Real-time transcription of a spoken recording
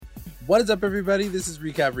What is up, everybody? This is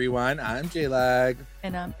Recap Rewind. I'm J-Lag.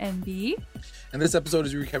 And I'm MB. And this episode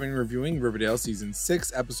is recapping and reviewing Riverdale Season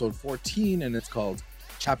 6, Episode 14, and it's called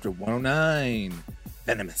Chapter 109,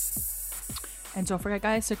 Venomous. And don't forget,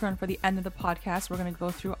 guys, stick around for the end of the podcast. We're going to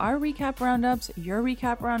go through our recap roundups, your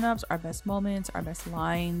recap roundups, our best moments, our best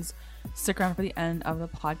lines. Stick around for the end of the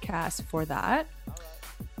podcast for that.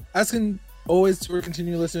 As can always, to our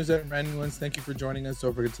continued listeners and brand new ones, thank you for joining us.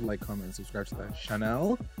 Don't forget to like, comment, and subscribe to the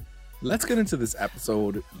channel. Let's get into this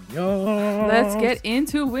episode. Let's get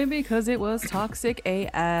into it because it was toxic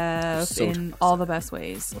AF So in toxic. all the best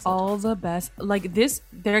ways. All the best. like this,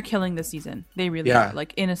 they're killing the season. They really are.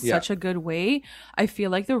 Like in such a good way. I feel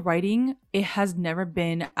like the writing, it has never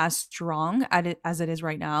been as strong as it is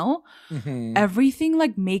right now. Mm-hmm. Everything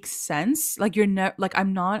like makes sense. Like you're never like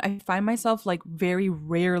I find myself like very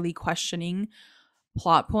rarely questioning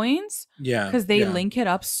plot points. Yeah. Because they link it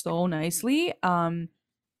up so nicely.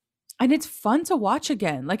 And it's fun to watch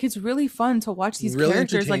again. Like it's really fun to watch these Really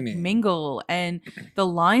characters like entertaining. mingle, and the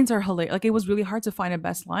lines are hilarious. Like it was really hard to find a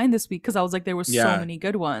best line this week because I was like, there were so many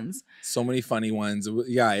good ones. So many funny ones.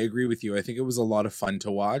 Yeah, I agree with you. I think it was a lot of fun to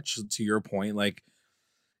watch. To your point, like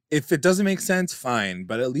if it doesn't make sense, fine,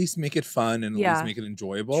 but at least make it fun and at least make it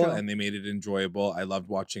enjoyable. True. And they made it enjoyable. I loved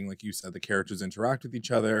watching, like you said, the characters interact with each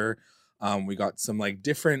other. We got some like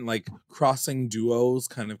different like crossing duos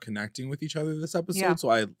kind of connecting with each other this episode. Yeah.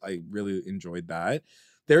 So I really enjoyed that.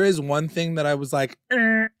 There is one thing that I was like,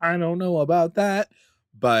 I don't know about that,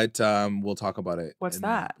 but we'll talk about it. What's in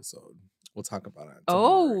that? The episode. We'll talk about it.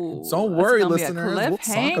 That's Don't worry, gonna be a listeners. We'll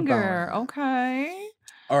talk about cliffhanger. it. Okay.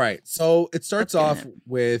 All right. So it starts Let's get off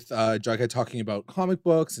with Jughead talking about comic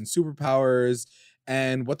books and superpowers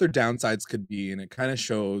and what their downsides could be. And it kind of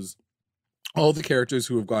shows all the characters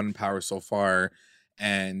who have gotten power so far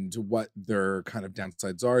and what their kind of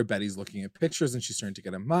downsides are. Betty's looking at pictures and she's starting to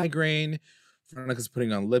get a migraine. Veronica's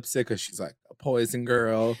putting on lipstick because she's like a poison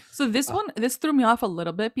girl. So this threw me off a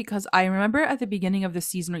little bit because I remember at the beginning of the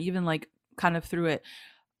season, or even like kind of through it,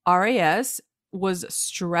 RAS was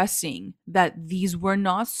stressing that these were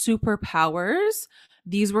not superpowers,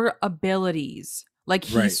 these were abilities. Like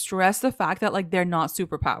he stressed the fact that like they're not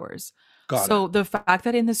superpowers. So the fact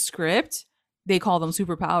that in the script they call them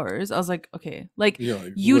superpowers, I was like, okay, like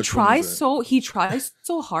he tries so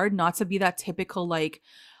hard not to be that typical like,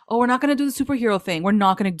 oh, we're not gonna do the superhero thing. We're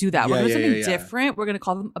not gonna do that. We're gonna do something different. We're gonna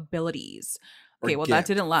call them abilities. Okay, well, that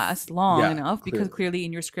didn't last long enough because clearly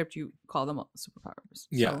in your script you call them superpowers.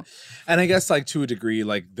 Yeah, and I guess like to a degree,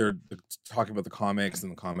 like they're talking about the comics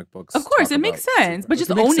and the comic books. Of course, it makes sense, but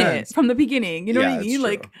just own it from the beginning. You know what I mean?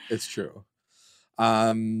 Like it's true.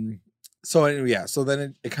 So anyway, so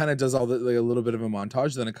then it kind of does all the like a little bit of a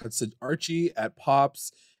montage. Then it cuts to Archie at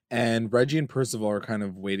Pops, and Reggie and Percival are kind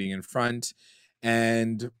of waiting in front.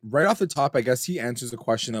 And right off the top, I guess he answers a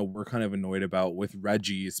question that we're kind of annoyed about with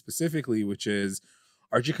Reggie specifically, which is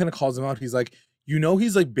Archie kind of calls him out. He's like,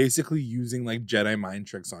 he's like basically using like Jedi mind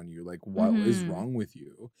tricks on you. Like, what is wrong with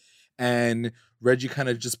you? And Reggie kind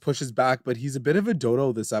of just pushes back, but he's a bit of a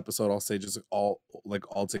dodo this episode. I'll say just all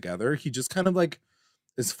together. He just kind of like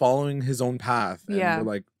is following his own path. And we're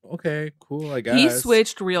like, okay, cool, I guess. He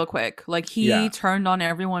switched real quick. Like he turned on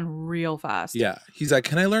everyone real fast. Yeah. He's like,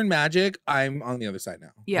 can I learn magic? I'm on the other side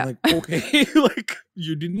now. Yeah. I'm like, okay. Like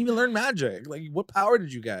you didn't even learn magic. Like what power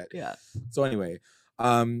did you get? Yeah. So anyway,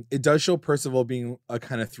 it does show Percival being a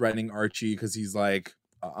kind of threatening Archie because he's like,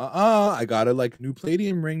 I got a like new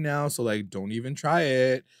Palladium ring now. So like, don't even try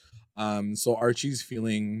it. So Archie's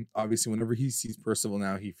feeling, obviously whenever he sees Percival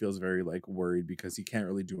now, he feels very like worried because he can't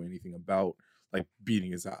really do anything about like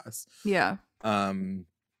beating his ass. Yeah. Then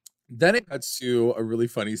it cuts to a really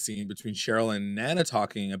funny scene between Cheryl and Nana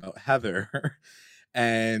talking about Heather.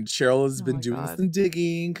 And Cheryl has been doing some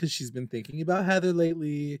digging because she's been thinking about Heather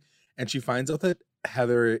lately. And she finds out that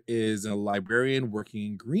Heather is a librarian working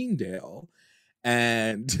in Greendale.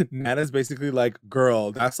 And Nana's basically like,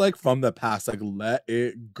 girl, that's like from the past. Like, let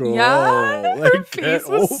it go. Yeah, like, her face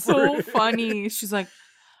was so funny. She's like,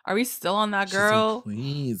 are we still on that girl? Like,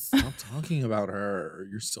 please stop talking about her.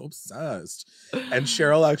 You're so obsessed. And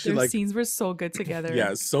Cheryl actually Their like scenes were so good together.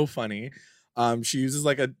 Yeah, so funny. She uses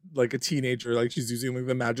like a teenager, like she's using like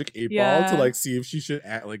the magic 8-ball to like see if she should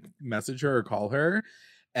like message her or call her.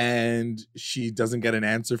 And she doesn't get an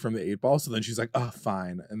answer from the 8-ball, so then she's like, oh,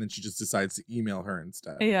 fine. And then she just decides to email her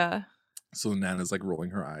instead. Yeah. So Nana's like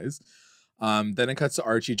rolling her eyes. Then it cuts to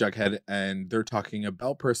Archie, Jughead, and they're talking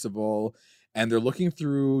about Percival, and they're looking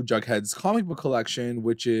through Jughead's comic book collection,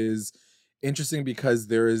 which is interesting because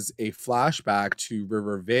there is a flashback to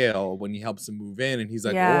Rivervale when he helps him move in, and he's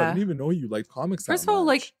like, oh, I didn't even know you liked comics. First of all,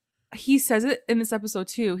 like he says it in this episode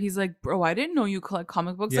too. He's like, bro, I didn't know you collect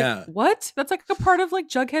comic books. Yeah. Like, what? That's like a part of like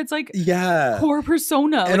Jughead's like Yeah. core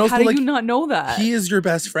persona. And Like, also, how did like, you not know that? He is your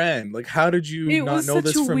best friend. Like, how did you It not was know such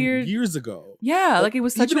this a from weird- years ago? Yeah, like it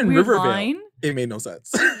was such Even a in weird Riverdale, line. it made no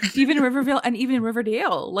sense. Even in Rivervale and even in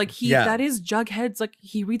Riverdale. Like Yeah. that is Jughead's, like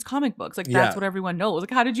he reads comic books. Like Yeah. that's what everyone knows.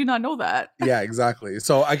 Like, how did you not know that? Yeah, exactly.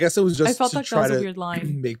 So I guess it was I just felt to like that try was a to weird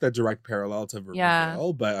line. make that direct parallel to Riverdale.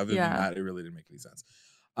 Yeah. But other than Yeah. that, it really didn't make any sense.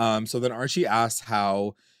 So then Archie asks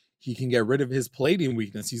how he can get rid of his palladium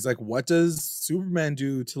weakness. He's like, what does Superman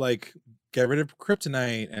do to like get rid of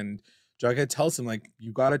kryptonite? And Jughead tells him, like,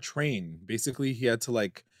 you gotta train. Basically, he had to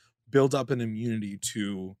like build up an immunity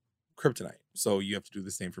to kryptonite. So you have to do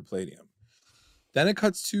the same for palladium. Then it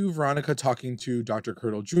cuts to Veronica talking to Dr.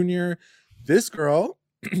 Curdle Jr. This girl,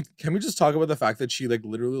 can we just talk about the fact that she like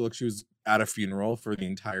literally looked, she was at a funeral for the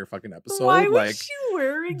entire fucking episode? Why was like she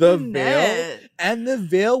wearing the the veil, net? and the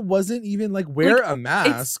veil wasn't even like wear Like, a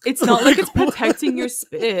mask. It's not like it's what? protecting your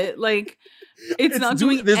spit. Like it's not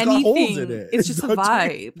doing there's got holes in anything. it. It's just a not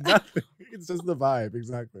doing vibe. nothing. It's just the vibe,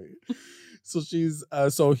 exactly. So she's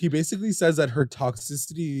so he basically says that her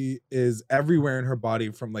toxicity is everywhere in her body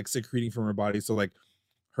from like secreting from her body. So like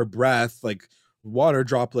her breath, like water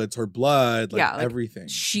droplets, her blood, like, Yeah, like, everything.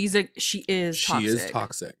 She is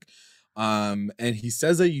toxic. And he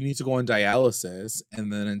says that you need to go on dialysis,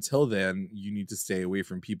 and then until then you need to stay away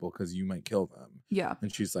from people because you might kill them. Yeah.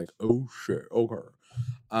 And she's like, oh shit,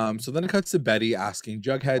 okay. So then it cuts to Betty asking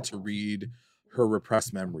Jughead to read her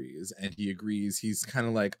repressed memories, and he agrees. He's kind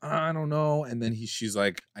of like, I don't know. And then she's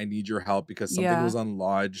like, I need your help because something was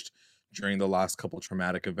unlodged during the last couple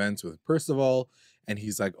traumatic events with Percival. And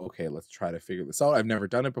he's like, okay, let's try to figure this out. I've never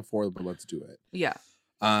done it before, but let's do it. Yeah.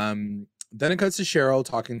 Then it cuts to Cheryl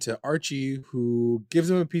talking to Archie, who gives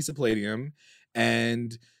him a piece of palladium,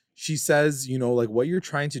 and she says, you know, like, what you're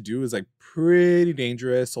trying to do is like pretty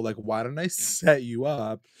dangerous. So like, why don't I set you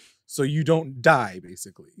up so you don't die,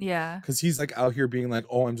 basically? Yeah. Because he's like out here being like,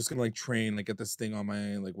 oh, I'm just gonna like train, like get this thing on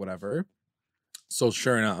my like whatever. So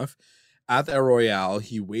sure enough, at the Royale,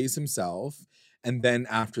 he weighs himself. And then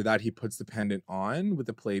after that, he puts the pendant on with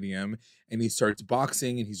the palladium and he starts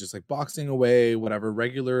boxing, and he's just like boxing away, whatever,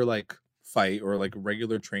 regular like fight or like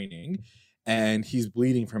regular training. And he's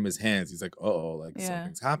bleeding from his hands. He's like, oh, like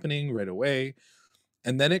something's happening right away.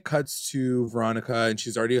 And then it cuts to Veronica, and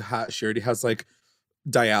she already has like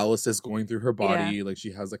dialysis going through her body. Yeah. Like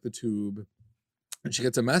she has like the tube, and she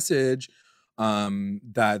gets a message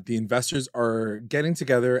that the investors are getting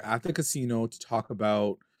together at the casino to talk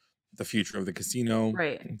about the future of the casino.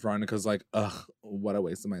 Right. Veronica's like, ugh, what a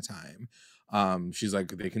waste of my time. She's like,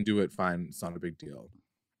 they can do it, fine, it's not a big deal.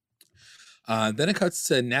 Then it cuts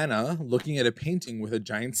to Nana looking at a painting with a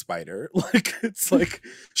giant spider. Like it's like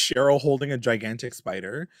Cheryl holding a gigantic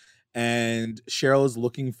spider, and Cheryl is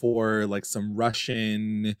looking for like some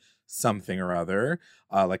Russian something or other,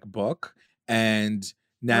 like book. And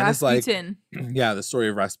Nana's Rasputin. like, yeah, the story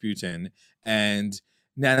of Rasputin. And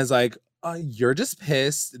Nana's like, you're just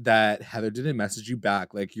pissed that Heather didn't message you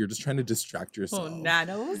back. Like you're just trying to distract yourself. Oh,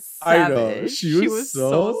 Nana was savage. I know. She was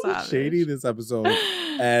so savage. shady this episode.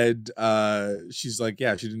 And she's like,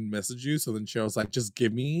 yeah, she didn't message you. So then Cheryl's like, just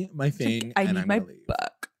give me my thing. I and need I'm my gonna leave.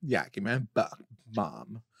 buck. Yeah, give me my buck,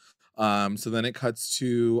 mom. So then it cuts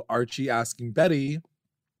to Archie asking Betty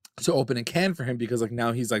to open a can for him because like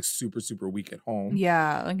now he's like super, super weak at home.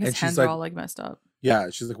 Yeah, like his And she's hands like- are all like messed up.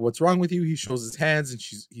 Yeah, she's like, what's wrong with you? He shows his hands and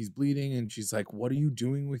he's bleeding, and she's like, what are you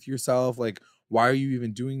doing with yourself? Like, why are you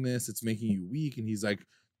even doing this? It's making you weak. And he's like,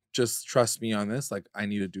 just trust me on this. Like, I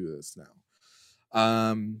need to do this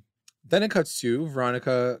now. Then it cuts to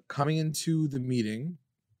Veronica coming into the meeting.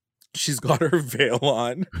 She's got her veil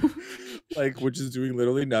on, like, which is doing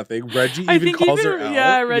literally nothing. Reggie even calls her out.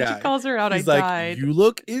 Yeah, Reggie calls her out. He's I like, died. you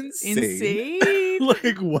look insane. Insane.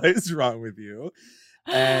 Like, what is wrong with you?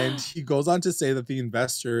 And he goes on to say that the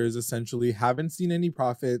investors essentially haven't seen any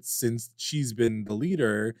profits since she's been the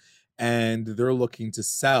leader, and they're looking to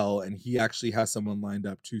sell. And he actually has someone lined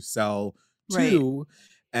up to sell to,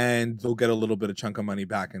 and they'll get a little bit of chunk of money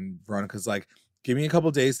back. And Veronica's like, give me a couple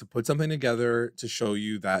days to put something together to show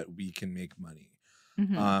you that we can make money.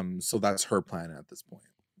 Mhm. So that's her plan at this point.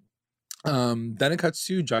 Then it cuts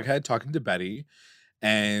to Jughead talking to Betty,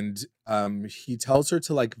 and he tells her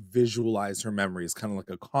to like visualize her memories, kind of like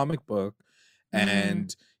a comic book.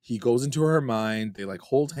 And he goes into her mind, they like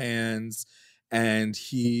hold hands, and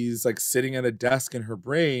he's like sitting at a desk in her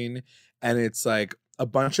brain, and it's like a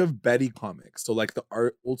bunch of Betty comics, so like the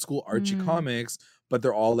old school Archie comics, but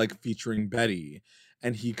they're all like featuring Betty.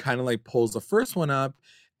 And he kind of like pulls the first one up,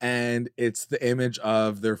 and it's the image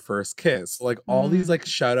of their first kiss. So, like all these like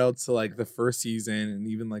shout outs to like the first season and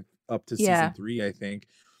even like up to season Yeah. 3, I think.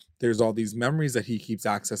 There's all these memories that he keeps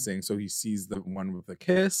accessing. So he sees the one with the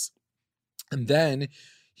kiss, and then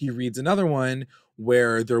he reads another one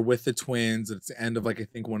where they're with the twins. It's the end of like I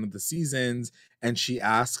think one of the seasons, and she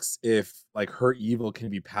asks if like her evil can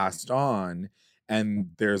be passed on.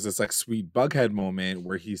 And there's this like sweet Bughead moment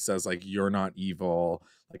where he says like, "You're not evil,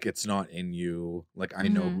 like it's not in you, like I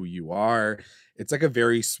know who you are." It's like a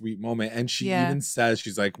very sweet moment, and she Yeah. even says,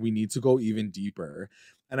 she's like, "We need to go even deeper."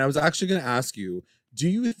 And I was actually going to ask you, do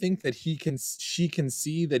you think that she can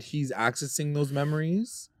see that he's accessing those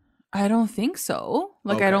memories? I don't think so.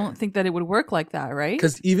 Like, I Okay. don't think that it would work like that, right?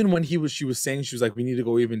 Because even when she was saying, she was like, "We need to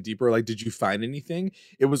go even deeper," like, did you find anything?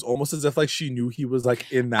 It was almost as if like she knew he was like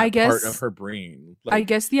in that part of guess- her brain. I Like,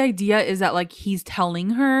 guess the idea is that like he's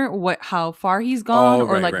telling her how far he's gone, Oh,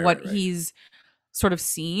 or right, like right, what right, right. he's sort of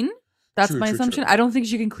seen. That's True, my true, assumption. true. I don't think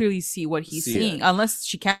she can clearly see what he's See seeing, it. unless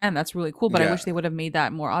she can. That's really cool, but I Yeah. wish they would have made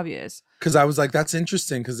that more obvious. because I was like, that's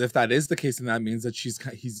interesting. Because if that is the case, then that means that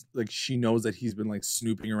he's like, she knows that he's been like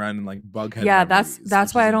snooping around in like Bughead. Yeah, memories, that's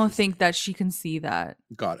which why is I don't interesting. think that she can see that.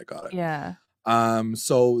 Got it. Yeah.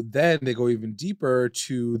 So then they go even deeper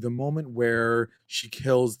to the moment where she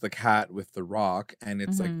kills the cat with the rock, and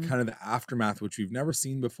it's like kind of the aftermath, which we've never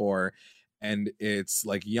seen before. And it's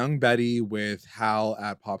like young Betty with Hal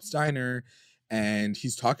at Pop's Diner, and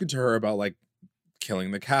he's talking to her about like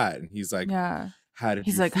killing the cat, and he's like, Yeah. "How did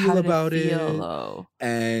He's you like, feel how did about it it?" feel, though?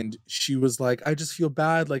 And she was like, "I just feel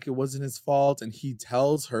bad, like it wasn't his fault." And he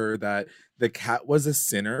tells her that the cat was a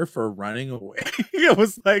sinner for running away. It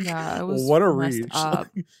was like, Yeah, it was what a messed reach. up.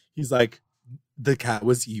 He's like, the cat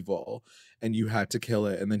was evil and you had to kill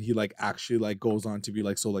it. And then he like actually like goes on to be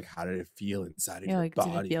like, "So like how did it feel inside of Yeah, your like, did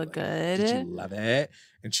it body? feel Like, did you good? love it?"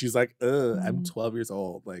 And she's like, I'm Mhm. 12 years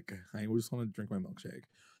old. Like I just want to drink my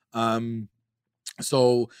milkshake.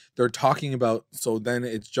 So they're talking about, so then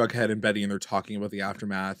it's Jughead and Betty, and they're talking about the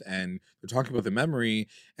aftermath, and they're talking about the memory,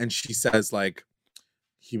 and she says like,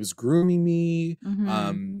 "He was grooming me."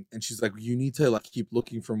 And she's like, "You need to like keep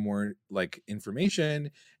looking for more like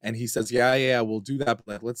information." And he says, yeah, we'll do that, but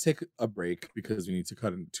like let's take a break because we need to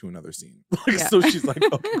cut into another scene. Like, Yeah. so she's like,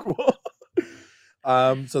 "Okay, cool."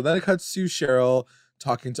 So then it cuts to Cheryl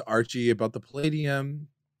talking to Archie about the Palladium.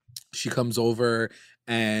 She comes over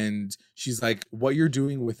and she's like, "What you're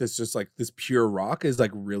doing with this, just like this pure rock, is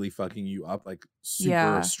like really fucking you up, like super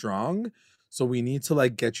Yeah. strong. So we need to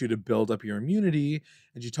like get you to build up your immunity."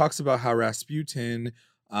 And she talks about how Rasputin,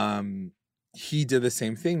 he did the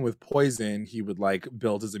same thing with poison. He would like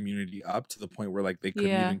build his immunity up to the point where like they couldn't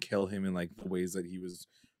Yeah. even kill him in like the ways that he was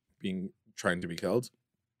trying to be killed.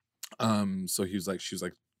 So she was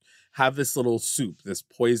like, "Have this little soup, this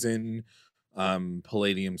poison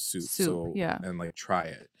Palladium soup, so yeah. and like try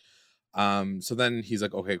it." So then he's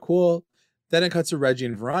like, "Okay, cool." Then it cuts to Reggie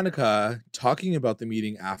and Veronica talking about the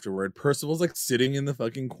meeting afterward. Percival's like sitting in the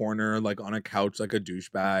fucking corner, like on a couch, like a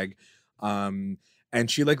douchebag. And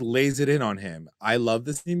she like lays it in on him. I love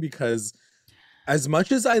this scene because as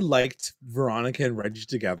much as I liked Veronica and Reggie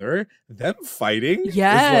together, them fighting is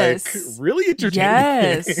like really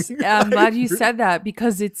entertaining. Yes. I'm glad you said that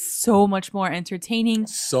because it's so much more entertaining.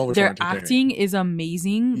 So much Their more entertaining. acting is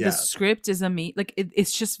amazing. Yeah. The script is amazing. Like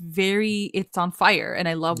it's just it's on fire, and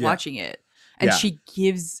I love watching it. And she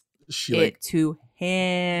gives it to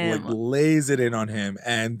him. Like lays it in on him,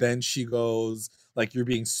 and then she goes like, "You're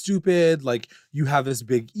being stupid. Like you have this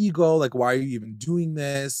big ego. Like why are you even doing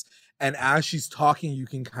this?" And as she's talking, you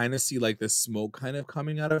can kind of see like the smoke kind of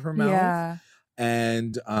coming out of her mouth. Yeah.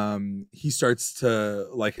 And he starts to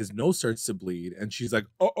like, his nose starts to bleed, and she's like,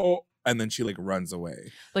 "Uh-oh," and then she like runs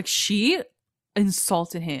away. Like she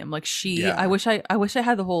insulted him. Like I wish I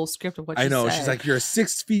had the whole script of what she said. I know. She's like, "You're a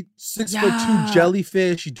 6'2"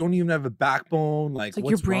 jellyfish. You don't even have a backbone. Like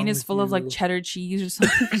your brain is full of like cheddar cheese or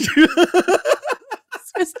something."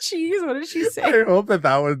 Swiss cheese. What did she say? I hope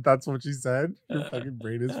that's what she said. Your fucking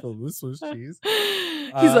brain is filled with Swiss cheese.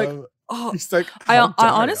 He's like, oh. He's like, I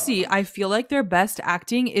honestly, I feel like their best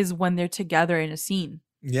acting is when they're together in a scene.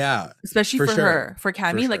 Yeah, especially for sure. her, for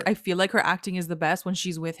Cammy. Sure. Like I feel like her acting is the best when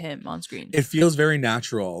she's with him on screen. It feels very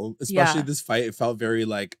natural, especially this fight. It felt very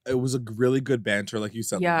like it was a really good banter, like you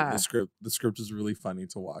said. Yeah, the script was really funny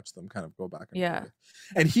to watch them kind of go back and forth.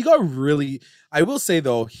 And he got really, I will say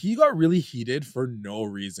though, he got really heated for no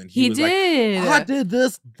reason. He was did. Like, "I did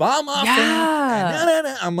this by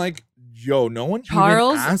myself." I'm like, yo, no one even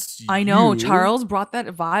Charles, asked I know you. Charles brought that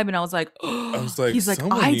vibe, and I was like, I was like, he's like,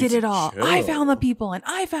 someone I needs did to it all. I found the chill. people, and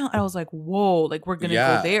I was like, whoa, like we're gonna go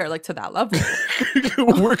Yeah. there, like to that level.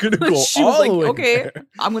 We're gonna go She was all like, the way okay, there.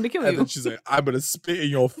 I'm gonna kill And you. then she's like, I'm gonna spit in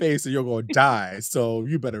your face and you're gonna die. So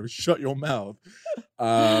you better shut your mouth.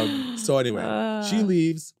 So anyway, she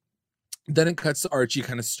leaves. Then it cuts to Archie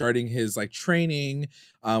kind of starting his like training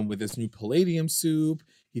with this new palladium soup.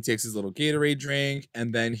 He takes his little Gatorade drink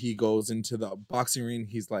and then he goes into the boxing ring.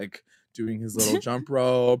 He's like doing his little jump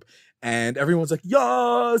rope and everyone's like,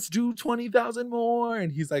 yes, do 20,000 more.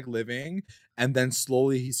 And he's like living. And then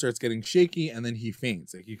slowly he starts getting shaky and then he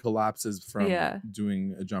faints. Like he collapses from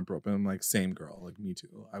doing a jump rope. And I'm like, same girl, like me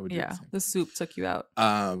too. I would do the same. The soup took you out.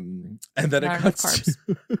 And then Not it cuts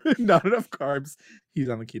to not enough carbs. He's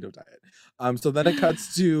on the keto diet. So then it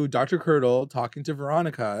cuts to Dr. Curdle talking to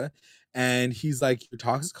Veronica, and he's like, your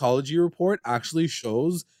toxicology report actually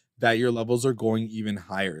shows that your levels are going even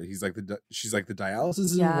higher. He's like, she's like, the dialysis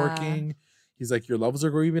isn't working. He's like, your levels are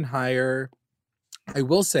going even higher. I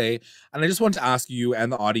will say, and I just want to ask you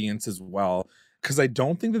and the audience as well, because I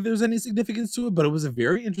don't think that there's any significance to it, but it was a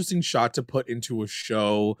very interesting shot to put into a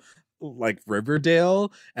show like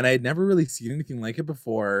Riverdale, and I had never really seen anything like it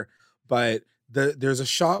before. But there's a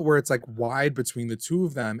shot where it's like wide between the two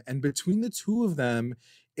of them, and between the two of them,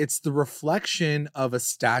 it's the reflection of a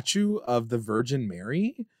statue of the Virgin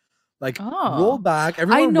Mary. Like roll back.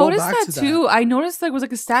 Everyone I noticed roll back that to too. that. I noticed like it was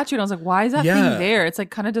like a statue, and I was like, why is that thing there? It's like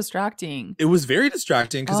kind of distracting. It was very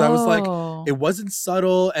distracting because I was like, it wasn't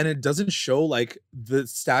subtle and it doesn't show like the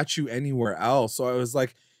statue anywhere else. So I was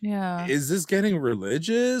like, is this getting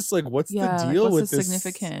religious? Like, what's the deal with this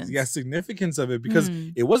significance? Significance of it? Because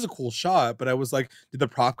it was a cool shot, but I was like, did the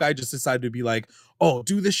prop guy just decide to be like, oh,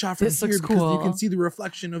 do this shot from here because you can see the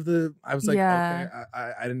reflection of the? I was like, okay,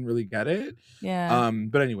 I didn't really get it.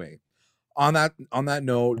 But anyway. On that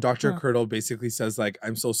note, Dr. Curdle basically says like,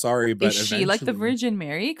 I'm so sorry, but is she like the Virgin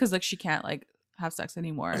Mary? Because like she can't like have sex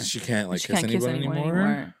anymore. She can't like kiss anyone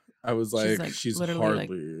anymore. I was like, she's hardly like...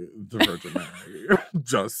 the Virgin Mary.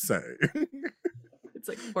 Just saying. It's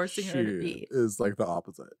like forcing her to be. Is like the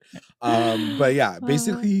opposite. But yeah,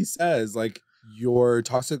 basically he says like your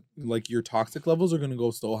toxic levels are gonna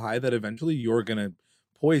go so high that eventually you're gonna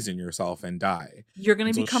poison yourself and die. You're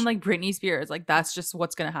gonna become like Britney Spears. Like that's just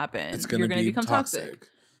what's gonna happen. It's gonna become toxic.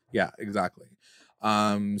 Yeah, exactly.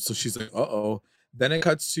 So she's like, uh-oh. Then it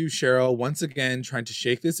cuts to Cheryl once again trying to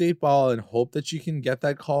shake this 8-ball and hope that she can get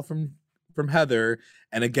that call from Heather.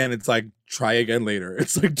 And again, it's like, try again later.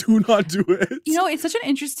 It's like, do not do it. You know, it's such an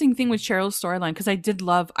interesting thing with Cheryl's storyline because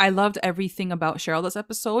I loved everything about Cheryl this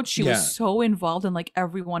episode. She was so involved in like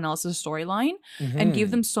everyone else's storyline and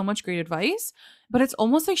gave them so much great advice. But it's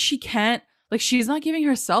almost like she can't, like she's not giving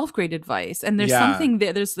herself great advice. And there's something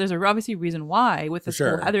there. There's a obviously reason why with this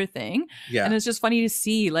whole Heather thing. Yeah. And it's just funny to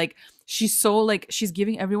see like she's so like she's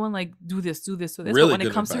giving everyone like do this. Really but when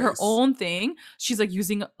it comes to her own thing, she's like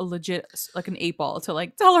using a legit like an 8-ball to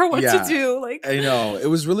like tell her what to do. Like I know it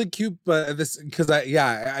was really cute, but this because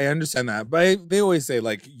I understand that, but they always say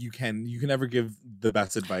like you can never give the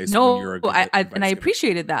best advice. No, when you're a good I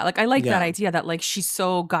appreciated that. Like I like that idea that like she's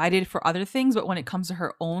so guided for other things, but when it comes to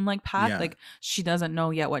her own like path, like she doesn't know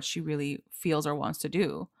yet what she really feels or wants to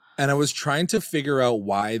do. And I was trying to figure out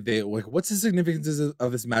why they like what's the significance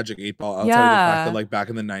of this magic 8-ball outside of the fact that like back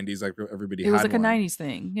in the 90s like everybody it was like one. a 90s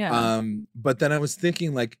thing. Yeah. But then I was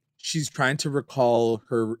thinking like she's trying to recall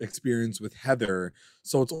her experience with Heather.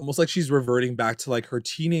 So it's almost like she's reverting back to like her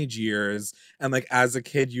teenage years. And like as a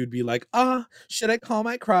kid, you'd be like, should I call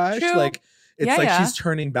my crush? True. Like it's she's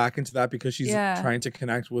turning back into that because she's trying to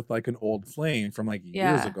connect with like an old flame from like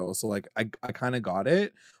years ago. So like I kind of got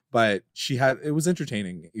it. But it was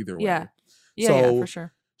entertaining either way. Yeah, for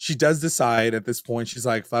sure. She does decide at this point, she's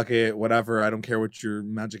like, fuck it, whatever. I don't care what your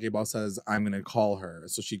magic 8-ball says. I'm going to call her.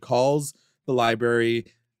 So she calls the library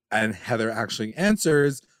and Heather actually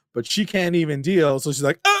answers, but she can't even deal. So she's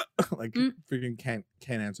like, freaking can't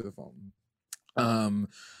answer the phone.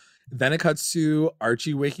 Then it cuts to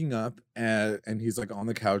Archie waking up and he's like on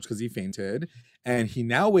the couch because he fainted. And he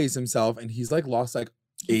now weighs himself and he's like lost like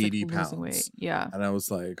 80 pounds. Weight. Yeah. And I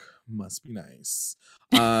was like, must be nice.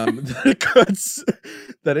 Then it cuts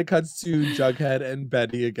to Jughead and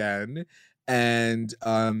Betty again. And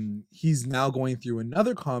he's now going through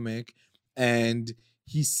another comic and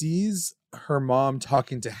he sees her mom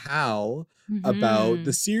talking to Hal about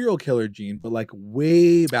the serial killer gene, but like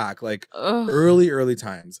way back, like early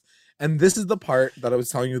times. And this is the part that I was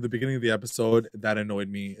telling you at the beginning of the episode that annoyed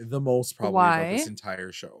me the most probably about this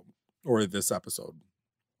entire show or this episode.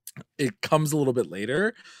 It comes a little bit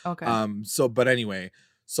later. Okay. But anyway,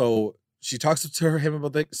 so she talks to him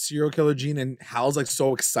about the serial killer gene, and Hal's like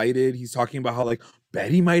so excited. He's talking about how like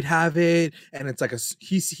Betty might have it, and it's like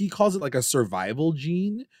he calls it like a survival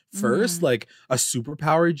gene first, like a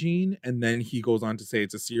superpower gene, and then he goes on to say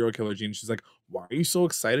it's a serial killer gene. She's like, "Why are you so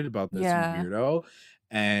excited about this, you weirdo?"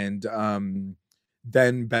 And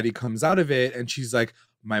then Betty comes out of it, and she's like,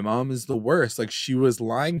 "My mom is the worst. Like she was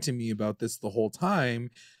lying to me about this the whole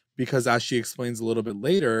time, because as she explains a little bit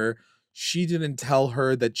later, she didn't tell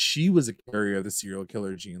her that she was a carrier of the serial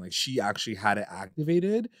killer gene. Like she actually had it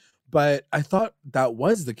activated." But I thought that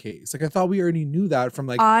was the case. Like I thought we already knew that from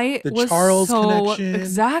like the Charles connection.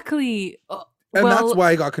 Exactly. And that's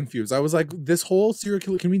why I got confused. I was like, this whole serial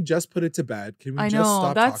killer, can we just put it to bed? Can we just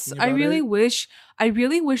stop talking about it? I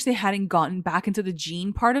really wish they hadn't gotten back into the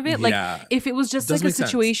gene part of it. Like if it was just like a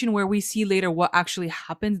situation where we see later what actually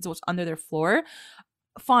happens, what's under their floor,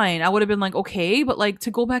 fine, I would have been like, okay. But like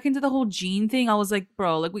to go back into the whole gene thing, I was like,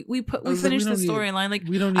 bro, like we finished the storyline. Like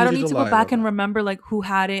I don't need to go back and remember like who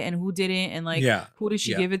had it and who didn't, and like who did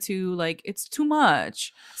she give it to. Like it's too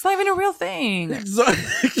much. It's not even a real thing. It's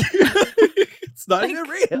not even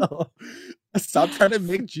real. Stop trying to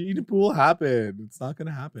make gene pool happen. It's not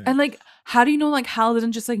gonna happen. And like, how do you know like Hal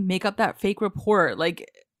didn't just like make up that fake report?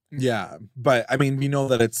 Like, yeah, but I mean, we know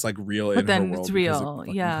that it's like real in her world. It's real.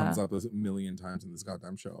 It comes up a million times in this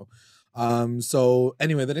goddamn show. So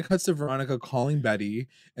anyway, then it cuts to Veronica calling Betty,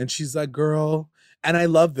 and she's like, "Girl," and I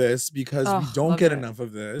love this because we don't get enough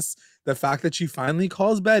of this. The fact that she finally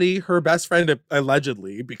calls Betty her best friend,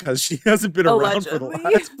 allegedly, because she hasn't been around for the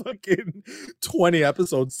last fucking 20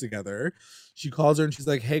 episodes together. She calls her and she's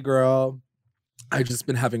like, "Hey, girl, I've just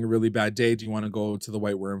been having a really bad day. Do you want to go to the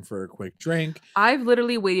White Worm for a quick drink?" I've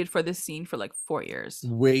literally waited for this scene for like 4 years.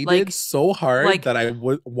 Waited so hard that I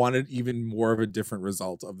wanted even more of a different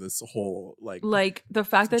result of this whole like the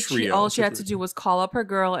fact that all she had to do was call up her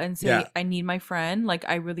girl and say, "I need my friend. Like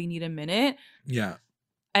I really need a minute." Yeah.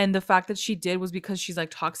 And the fact that she did was because she's like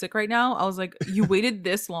toxic right now. I was like, you waited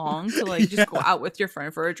this long to like just go out with your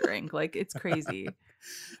friend for a drink. Like it's crazy.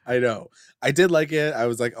 I know. I did like it. I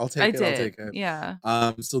was like, I'll take it. Yeah.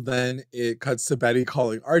 So then it cuts to Betty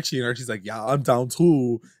calling Archie, and Archie's like, "Yeah, I'm down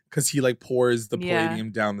too." Because he like pours the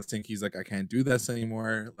palladium down the sink. He's like, "I can't do this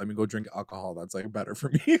anymore. Let me go drink alcohol. That's like better for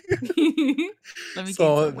me." Let me gain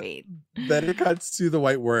some weight. Then it cuts to the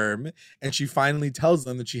White Worm, and she finally tells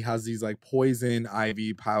them that she has these like poison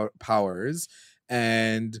ivy powers,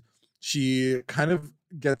 and she kind of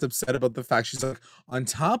gets upset about the fact, she's like, "On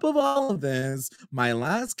top of all of this, my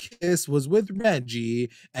last kiss was with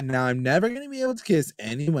Reggie, and now I'm never gonna be able to kiss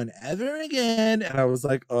anyone ever again." And I was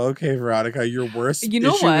like, okay, Veronica, your worst issue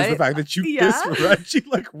was the fact that you kissed Reggie.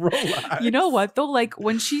 Like, relax. You know what though? Like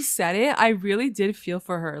when she said it, I really did feel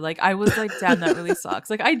for her. Like I was like, damn, that really sucks.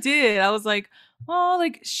 Like I did. I was like, oh,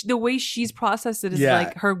 like the way she's processed it is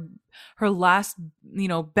like her last,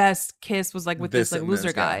 best kiss was like with this like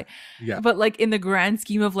loser guy. Yeah. But like in the grand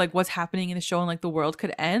scheme of like what's happening in the show and like the world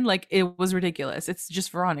could end, like it was ridiculous. It's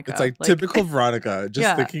just Veronica. It's like typical Veronica,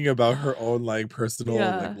 just thinking about her own like personal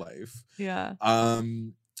like life. Yeah.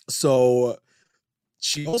 So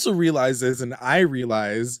she also realizes, and I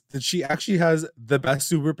realize, that she actually has the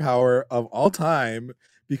best superpower of all time,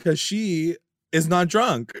 because she is not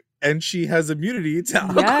drunk. And she has immunity to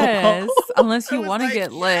alcohol. Yes, unless you want to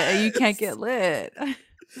get lit. You can't get lit.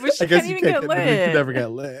 But she can't even get lit. You can never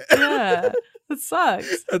get lit. Yeah, that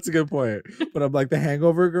sucks. That's a good point. But I'm like, the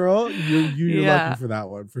Hangover girl, you're lucky for that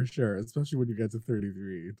one, for sure. Especially when you get to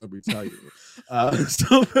 33, let me tell you.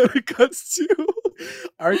 So then it cuts to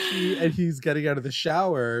Archie, and he's getting out of the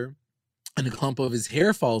shower, and a clump of his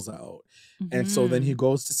hair falls out. Mm-hmm. And so then he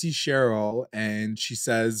goes to see Cheryl, and she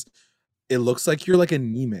says, "It looks like you're like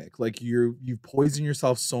anemic. Like you've poisoned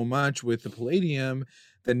yourself so much with the palladium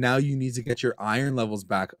that now you need to get your iron levels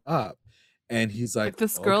back up." And he's like,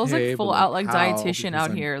 "This girl's like full out like dietitian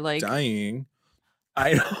out here, like dying."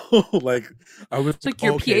 I know, like I was like,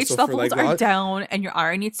 your pH levels are down and your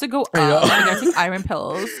iron needs to go up. You gotta take iron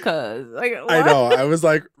pills, because like what? I know. I was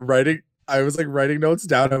like writing notes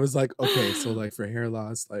down. I was like, okay, so like for hair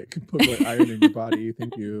loss, like put like iron in your body.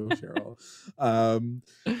 Thank you, Cheryl.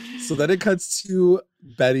 So then it cuts to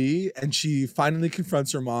Betty, and she finally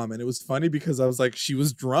confronts her mom, and it was funny because I was like, she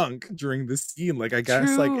was drunk during this scene. Like I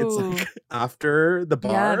guess like it's like after the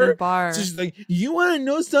bar. Yeah, the bar. So she's like, "You want to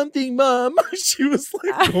know something, Mom?" She was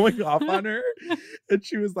like going off on her, and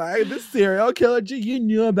she was like, "This serial killer, you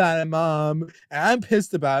knew about it, Mom, and I'm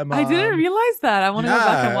pissed about it, Mom." I didn't realize that. I want to go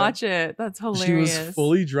back and watch it. That's hilarious. She was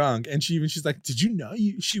fully drunk, and she's like, "Did you know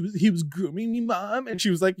he was grooming me, Mom?" And she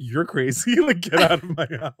was like, "You're crazy. Like, get out of my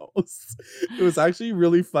house." It was actually actually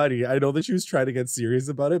really funny. I know that she was trying to get serious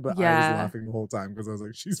about it, but I was Yeah. laughing the whole time because I was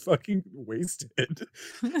like, she's fucking wasted.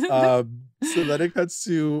 So then it cuts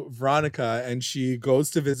to Veronica, and she goes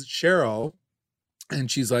to visit Cheryl, and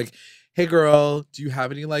she's like, hey girl, do you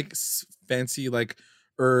have any like fancy like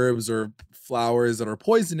herbs or flowers that are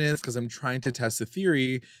poisonous? Because I'm trying to test the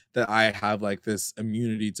theory that I have like this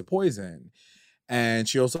immunity to poison. And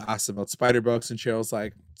she also asks about spider books, and Cheryl's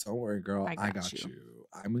like, don't worry, girl, I got you.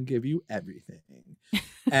 I'm gonna give you everything.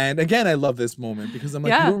 And again, I love this moment because I'm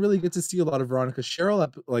like, you don't really get to see a lot of Veronica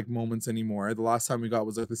Cheryl like moments anymore. The last time we got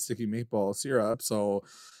was like the sticky maple syrup. So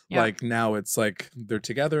like now it's like they're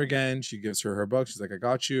together again. She gives her book. She's like, I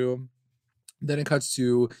got you. Then it cuts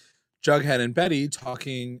to Jughead and Betty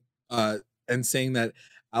talking and saying that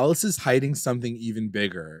Alice is hiding something even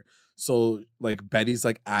bigger. So like Betty's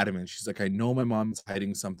like adamant. She's like, I know my mom's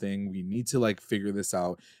hiding something. We need to like figure this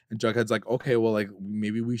out. And Jughead's like, okay, well, like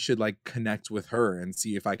maybe we should like connect with her and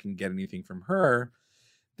see if I can get anything from her.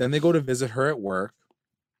 Then they go to visit her at work.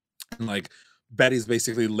 And like Betty's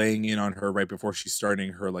basically laying in on her right before she's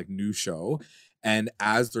starting her like new show. And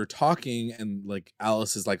as they're talking and like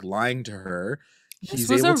Alice is like lying to her, this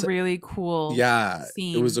was a really cool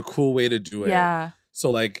scene. It was a cool way to do it. Yeah. So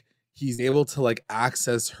like he's able to like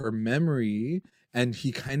access her memory, and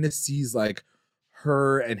he kind of sees like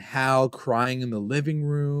her and Hal crying in the living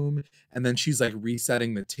room, and then she's like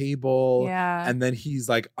resetting the table. Yeah. And then he's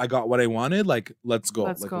like, I got what I wanted. Like, let's go.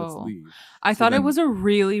 Let's leave. I thought it was a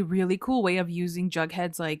really, really cool way of using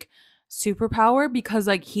Jughead's like superpower, because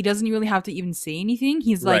like he doesn't really have to even say anything.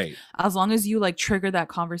 He's like, as long as you like trigger that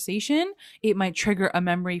conversation, it might trigger a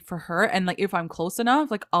memory for her, and like if I'm close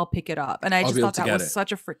enough, like I'll pick it up. And I just thought that was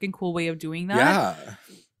such a freaking cool way of doing that. Yeah,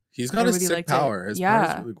 he's got a sick power. His power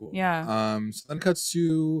is really cool. Yeah. So then cuts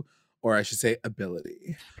to, or I should say,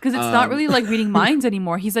 ability, because it's not really like reading minds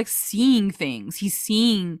anymore. He's like seeing things. He's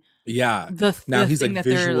seeing the he's thing like that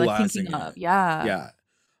they're like visualizing thinking of. Yeah.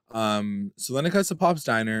 So then it cuts to Pop's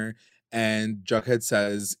diner, and Jughead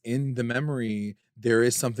says, in the memory, there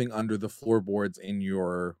is something under the floorboards in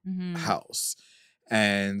your house.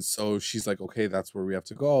 And so she's like, okay, that's where we have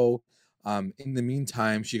to go. In the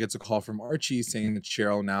meantime, she gets a call from Archie saying that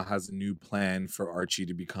Cheryl now has a new plan for Archie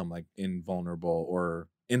to become like invulnerable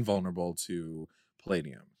to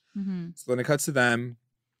palladium. So then it cuts to them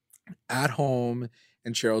at home,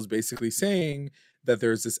 and Cheryl's basically saying that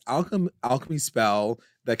there's this alchemy spell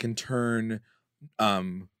that can turn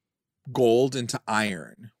gold into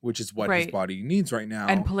iron, which is what his body needs right now.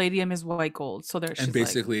 And palladium is white gold. So there's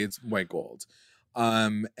basically it's white gold.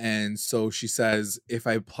 And so she says, if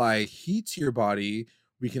I apply heat to your body,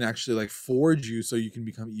 we can actually like forge you so you can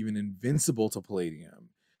become even invincible to palladium.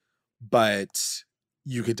 But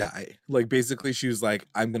you could die. Like basically she was like,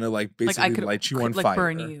 I'm gonna like basically light you on fire.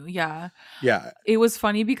 Burn you. Yeah. Yeah. It was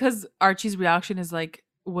funny because Archie's reaction is like,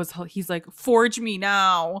 he's like, forge me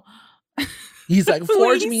now. He's like,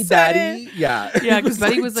 forge me, daddy. Yeah. Yeah, because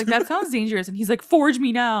Betty was like, that sounds dangerous. And he's like, forge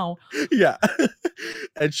me now. Yeah.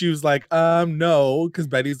 And she was like, no. Because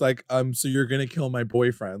Betty's like, so you're going to kill my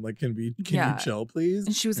boyfriend. Like, can you chill, please?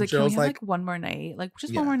 And she was like, can we have like one more night? Like,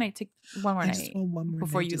 just one more night. Take one more night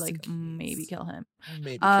before you like maybe kill him.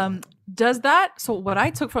 So what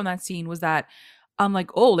I took from that scene was that I'm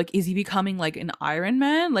like, oh, like, is he becoming like an Iron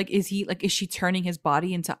Man? Like, is she turning his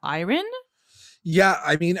body into iron? Yeah,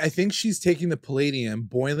 I mean, I think she's taking the palladium,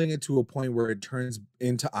 boiling it to a point where it turns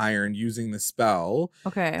into iron using the spell.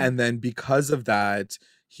 Okay. And then because of that,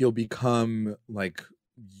 he'll become like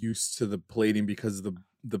used to the palladium because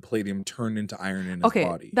the palladium turned into iron in his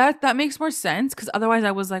body. That makes more sense, because otherwise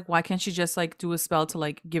I was like, why can't she just like do a spell to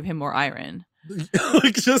like give him more iron?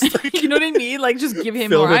 Like just like, you know what I mean? Like just give him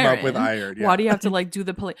more iron. Up with iron. Yeah. Why do you have to like do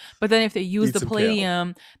the palladium? But then if they use the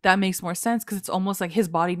palladium, that makes more sense, because it's almost like his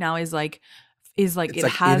body now is like it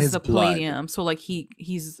has the palladium, so like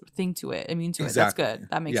he's immune to it. That's good.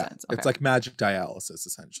 That makes sense. Okay. It's like magic dialysis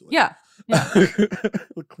essentially. Yeah.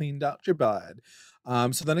 Cleaned out your blood.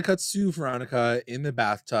 So then it cuts to Veronica in the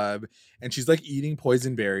bathtub, and she's like eating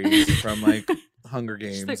poison berries from like Hunger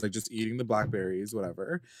Games, like just eating the blackberries,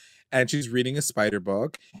 whatever. And she's reading a spider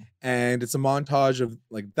book, and it's a montage of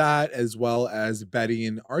like that, as well as Betty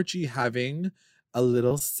and Archie having a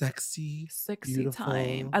little sexy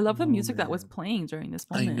time. I love the music that was playing during this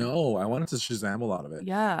moment. I know. I wanted to Shazam a lot of it.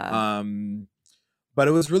 Yeah. But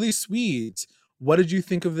it was really sweet. What did you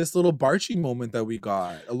think of this little Barchi moment that we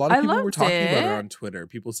got? A lot of people were talking about it on Twitter.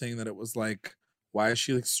 People saying that it was like, why is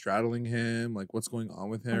she like straddling him? Like, what's going on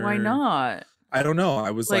with her? Why not? I don't know.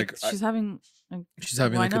 I was like she's having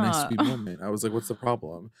like a nice sweet moment. I was like, what's the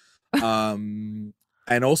problem? And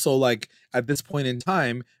also like at this point in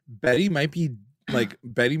time, Betty might be like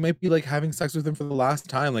Betty might be like having sex with him for the last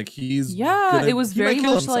time. Like he's Yeah, gonna, it was he might very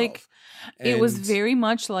kill much like himself. it was And very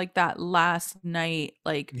much like that last night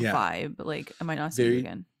like yeah, vibe. Like, I might not see you very,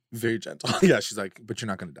 again. very gentle. Yeah, she's like, but you're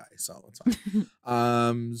not gonna die, so it's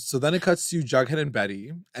fine. So then it cuts to Jughead and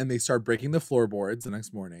Betty, and they start breaking the floorboards the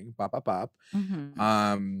next morning. Bop bop bop.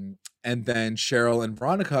 Mm-hmm. And then Cheryl and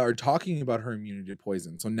Veronica are talking about her immunity to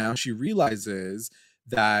poison. So now she realizes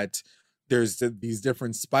that there's these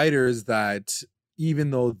different spiders that, even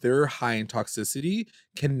though they're high in toxicity,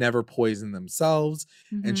 can never poison themselves.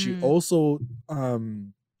 And she Mm-hmm. also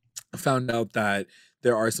found out that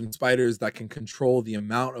there are some spiders that can control the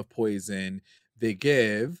amount of poison they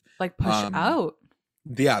give. Like push out.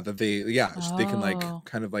 Yeah, that they can like Oh.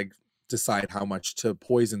 kind of like decide how much to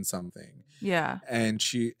poison something. Yeah. And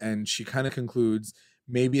she kind of concludes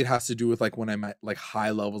maybe it has to do with like when I'm at like high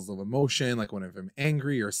levels of emotion, like when I'm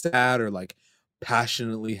angry or sad or like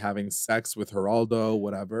passionately having sex with Geraldo,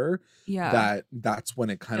 whatever, Yeah. that's when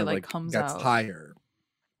it kind It of like like comes gets out. higher,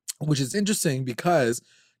 which is interesting because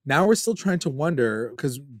now we're still trying to wonder,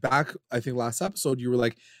 because back I think last episode you were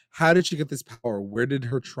like, how did she get this power? Where did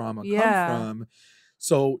her trauma come Yeah. from?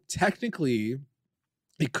 So technically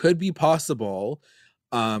it could be possible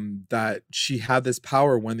that she had this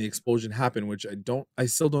power when the explosion happened, which I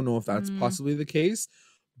still don't know if that's Mm. possibly the case,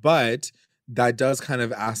 but that does kind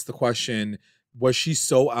of ask the question, was she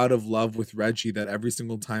so out of love with Reggie that every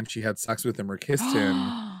single time she had sex with him or kissed him,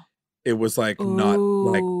 it was like not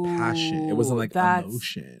like passion, it wasn't Ooh, like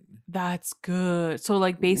emotion, that's good. So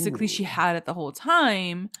like basically she Ooh. had it the whole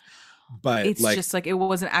time. But It's like, just like it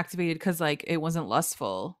wasn't activated because like it wasn't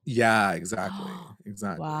lustful. yeah, exactly.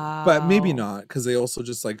 But maybe Wow. not, because they also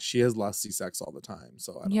just like, she has lusty sex all the time,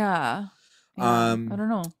 so I don't know. Yeah. Yeah. I Um, don't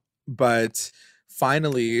know. But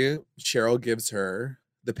finally, Cheryl gives her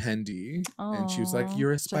the pendy, and she was like, Aw.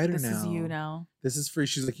 "You're a She's like, spider this now. is you now. This is free."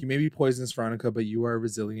 She's like, "You may be poisonous, Veronica, but you are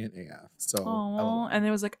resilient AF." So, Oh, LOL. and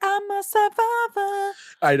it was like, I'm a survivor.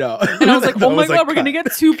 I know. And I was like, oh my God, like, we're going to cut.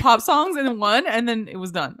 get 2 pop songs in one. And then it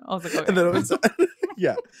was done. I was like, okay. And then it was,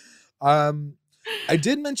 yeah. I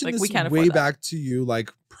did mention Like, this we can't way afford that. back to you,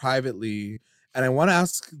 like privately. And I want to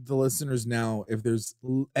ask the listeners now if there's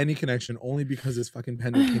any connection, only because this fucking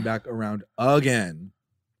pendant came back around again.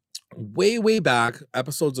 Way back,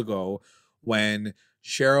 episodes ago, when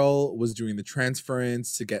Cheryl was doing the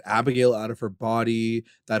transference to get Abigail out of her body,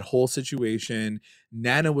 that whole situation,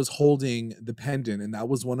 Nana was holding the pendant, and that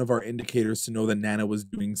was one of our indicators to know that Nana was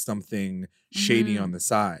doing something shady on the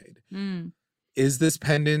side. Mm. Is this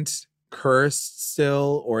pendant cursed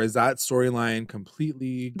still, or is that storyline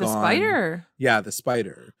completely The gone? spider. Yeah, the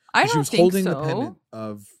spider. I She don't was think holding so. the pendant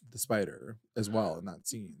of the spider as well in that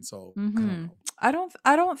scene. So I don't know.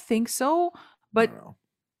 I don't think so. I But don't know.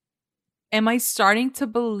 am I starting to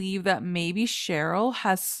believe that maybe Cheryl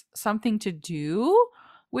has something to do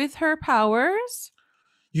with her powers?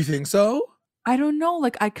 You think so? I don't know.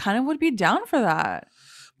 Like, I kind of would be down for that.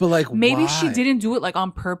 But like, Maybe she why? didn't do it like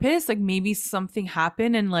on purpose. Like maybe something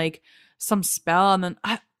happened and like some spell, and then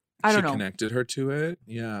I don't know. She connected her to it.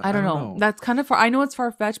 Yeah, I don't know. That's kind of far. I know it's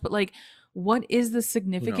far fetched, but like, what is the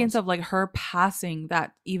significance knows? of like her passing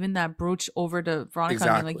that even that brooch over to Veronica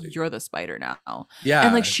and being Exactly. like, you're the spider now? Yeah,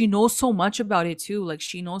 And like she knows so much about it too. Like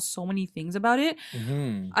she knows so many things about it.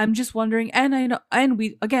 Mhm. I'm just wondering, and I know, and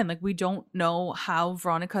we again, like we don't know how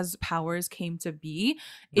Veronica's powers came to be.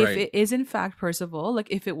 If Right. it is in fact Percival, like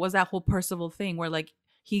if it was that whole Percival thing where like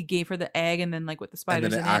he gave her the egg and then like with the And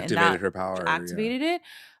spiders then in it it and activated that her power. activated it.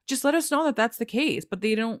 Just let us know that that's the case, but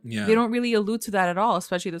they don't Yeah. they don't really allude to that at all,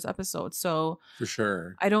 especially this episode. So For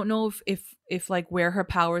sure. I don't know if like where her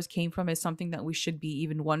powers came from is something that we should be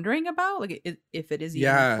even wondering about, like if it is even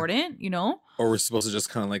Yeah. important, you know? Or we're supposed to just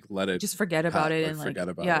kind of like let it Just forget about it and like forget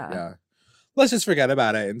about yeah. it. Yeah. Let's just forget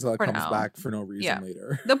about it until it For comes now. back for no reason Yeah.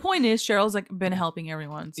 later. The point is Cheryl's like been helping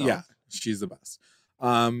everyone. So Yeah, she's the best.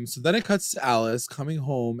 So then it cuts to Alice coming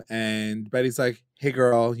home, and Betty's like, "Hey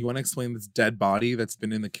girl, you want to explain this dead body that's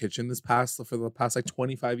been in the kitchen for the past like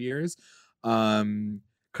 25 years?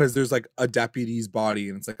 Because there's like a deputy's body,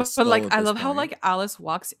 and it's like a but skull like at I this love how point." like Alice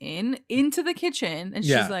walks into the kitchen and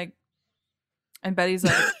Yeah. she's like, and Betty's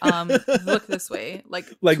like, look this way,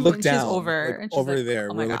 like like 2 look inches down over, like, and she's over like, there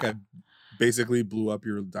oh my where like God. I basically blew up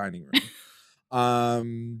your dining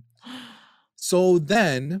room. So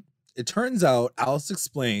then it turns out Alice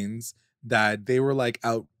explains that they were like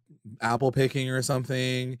out apple picking or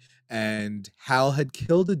something, and Hal had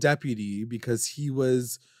killed a deputy because he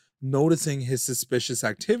was noticing his suspicious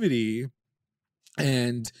activity,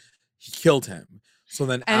 and he killed him. So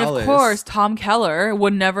then And Alice, of course, Tom Keller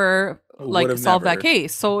would never like Would have solve that never,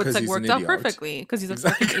 case. So it's 'cause like he's an worked out idiot. perfectly because he's a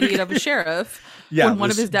Exactly. fucking idiot of a sheriff. Yeah, When one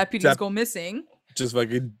of this his deputies go missing. just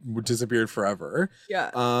fucking disappeared forever.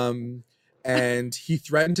 Yeah. And he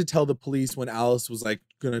threatened to tell the police when Alice was like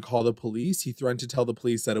gonna call the police. He threatened to tell the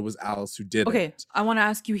police that it was Alice who did Okay, it. I want to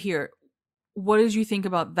ask you here. What did you think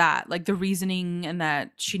about that? Like the reasoning and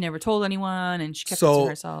that she never told anyone and she kept it to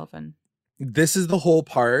herself. And this is the whole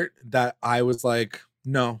part that I was like,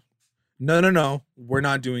 no, we're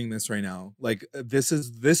not doing this right now. Like this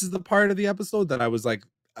is the part of the episode that I was like,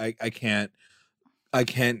 I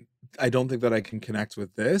don't think that I can connect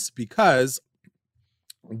with this, because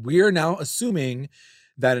we're now assuming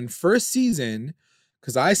that in first season,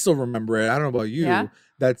 because I still remember it, I don't know about you, Yeah.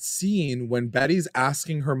 that scene when Betty's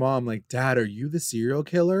asking her mom, like, Dad, are you the serial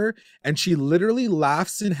killer? And she literally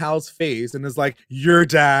laughs in Hal's face and is like, your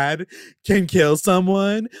dad can kill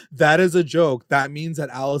someone? That is a joke. That means that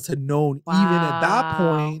Alice had known even at that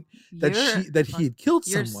point that he had killed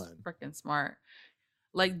someone. You're freaking smart.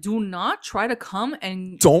 Like, do not try to come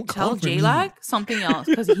and Don't tell come for me. J-Lag something else,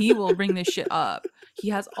 because he will bring this shit up. He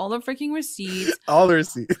has all the freaking receipts. All the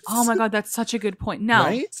receipts. Oh my God, that's such a good point. Now,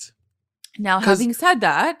 right? Now, having said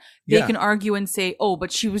that, they Yeah. can argue and say, oh,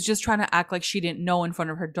 but she was just trying to act like she didn't know in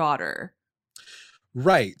front of her daughter.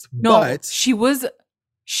 Right. No, But she was,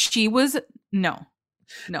 no.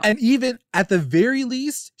 and even at the very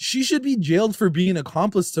least, she should be jailed for being an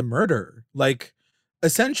accomplice to murder. Like,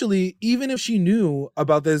 essentially, even if she knew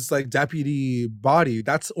about this like deputy body,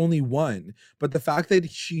 that's only one. But the fact that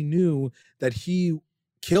she knew that he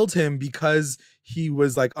killed him because he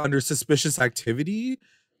was like under suspicious activity,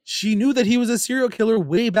 she knew that he was a serial killer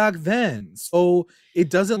way back then. So it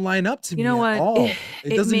doesn't line up to me at all.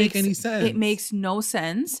 It doesn't make any sense. It makes no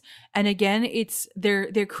sense. And again, it's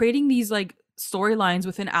they're creating these like storylines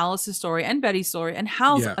within Alice's story and Betty's story and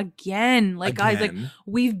Hal's again. Like, guys, like,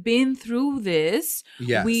 we've been through this.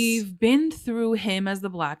 Yes. We've been through him as the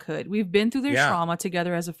Black Hood. We've been through their trauma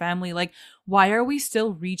together as a family. Like, why are we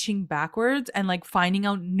still reaching backwards and like finding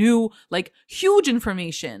out new, like, huge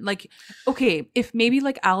information? Like, okay, if maybe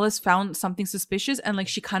like Alice found something suspicious and like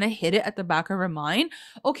she kind of hid it at the back of her mind,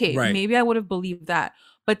 okay, maybe I would have believed that.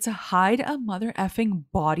 But to hide a mother effing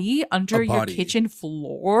body under your kitchen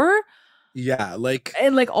floor, yeah, like,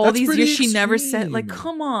 and like all these years she never said, like, extreme.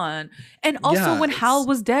 come on. And also when Hal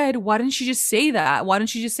was dead, why didn't she just say that? Why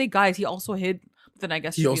didn't she just say, guys, he also hid? Then I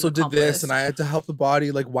guess he also did this and I had to help the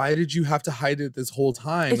body. Like, why did you have to hide it this whole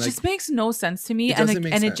time? It like, just makes no sense to me.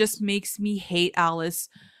 It just makes me hate Alice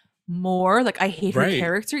more. Like, I hate her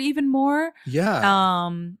character even more. Yeah.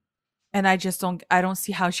 And I don't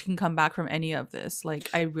see how she can come back from any of this. Like,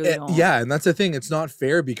 I really don't. Yeah, and that's the thing. It's not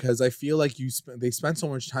fair because I feel like they spent so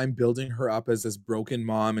much time building her up as this broken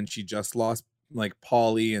mom, and she just lost like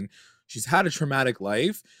Polly, and she's had a traumatic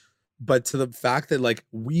life. But to the fact that like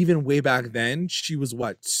even way back then, she was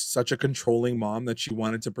such a controlling mom that she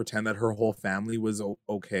wanted to pretend that her whole family was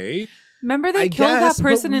okay. Remember they killed that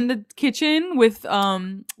person in the kitchen with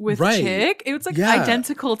Chick? It was like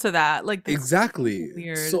identical to that. Like, exactly.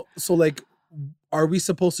 Weird. So like, are we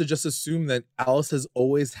supposed to just assume that Alice has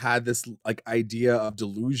always had this like idea of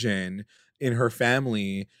delusion in her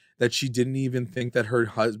family, that she didn't even think that her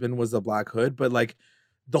husband was the Black Hood? But like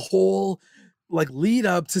the whole like lead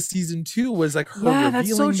up to season 2 was like her revealing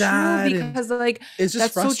that's so that, true, because like it's just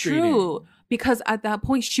that's frustrating. So true. Because at that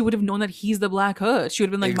point, she would have known that he's the Black Hood. She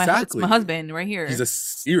would have been like, it's my husband right here. He's a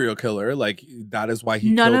serial killer. Like, that is why he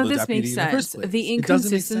None killed of the this deputy makes in the first sense. place. The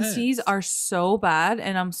inconsistencies are so bad.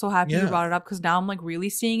 And I'm so happy you brought it up, because now I'm like really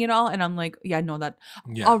seeing it all. And I'm like, yeah, I know that.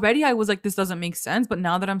 Already I was like, this doesn't make sense. But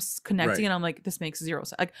now that I'm connecting and I'm like, this makes zero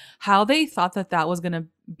sense. Like, how they thought that was going to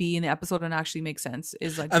be in the episode and actually make sense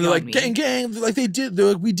is like, and they're like, gang, like we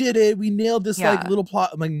did it, we nailed this like little plot.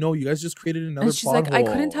 I'm like, no, you guys just created another and she's plot like, hole. I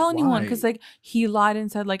couldn't tell anyone because like he lied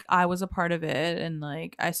and said like I was a part of it, and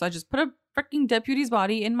like I just put a freaking deputy's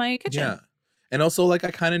body in my kitchen. Yeah. And also, like,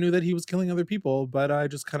 I kind of knew that he was killing other people, but I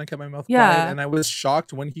just kind of kept my mouth quiet. And I was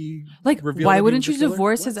shocked when he revealed. Why wouldn't you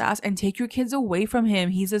divorce his ass and take your kids away from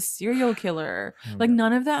him? He's a serial killer. Like,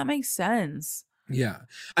 none of that makes sense. Yeah,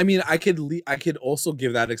 I mean, I could also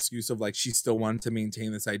give that excuse of like she still wanted to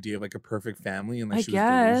maintain this idea of like a perfect family, and like she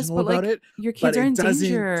was delusional about it. Your kids are in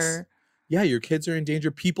danger. Yeah, your kids are in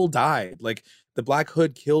danger. People died. Like the Black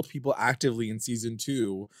Hood killed people actively in season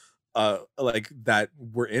 2, like that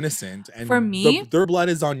were innocent, and for me, their blood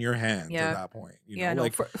is on your hands at that point. You know,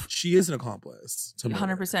 like she is an accomplice to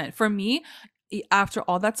 100%. For me, after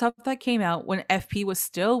all that stuff that came out, when FP was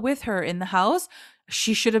still with her in the house,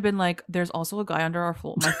 she should have been like, there's also a guy under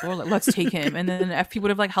my floor, like, let's take him. And then FP would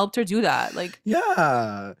have like helped her do that. Like,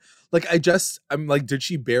 Yeah. Like I'm like, did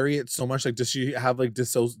she bury it so much? Like, does she have like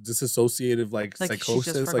disassociative like she just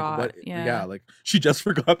psychosis? Like what? forgot. Yeah. Like she just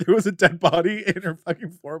forgot there was a dead body in her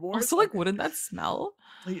fucking floorboards. Also, like, wouldn't that smell?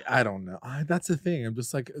 I don't know. That's the thing. I'm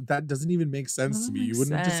just like, that doesn't even make sense to me. You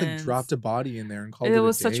wouldn't have just like dropped a body in there and called it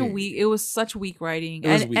was a such a day. weak. It was such weak writing. It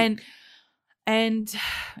was weak. And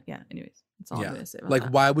yeah. Anyways. That's all I'm gonna say about like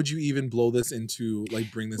that. why would you even blow this into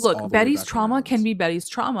like bring this all Look, the Betty's way back trauma around? can be Betty's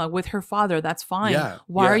trauma with her father. That's fine. Yeah,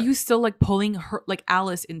 Why are yeah. you still like pulling her like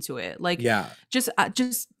Alice into it? Like, Yeah. just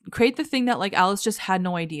create the thing that like Alice just had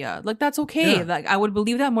no idea. Like, that's okay. Yeah. Like, I would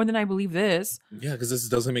believe that more than I believe this. Yeah, because this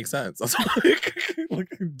doesn't make sense. That's like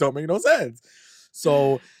don't make no sense.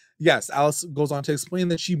 So yes, Alice goes on to explain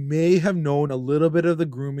that she may have known a little bit of the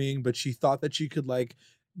grooming, but she thought that she could like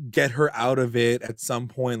get her out of it at some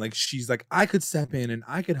point. Like she's like, I could step in and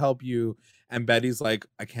I could help you. And Betty's like,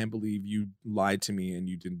 I can't believe you lied to me and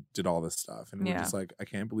you did all this stuff. And we're just like, I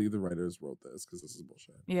can't believe the writers wrote this because this is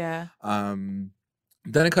bullshit. Yeah.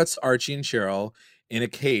 Then it cuts to Archie and Cheryl in a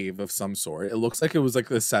cave of some sort. It looks like it was like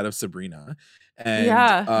the set of Sabrina.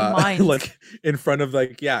 And like in front of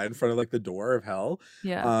like the door of hell.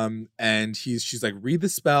 Yeah. And she's like, read the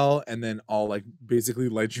spell and then I'll like basically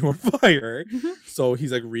light you on fire. So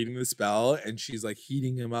he's like reading the spell and she's like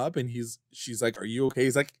heating him up and she's like, are you okay?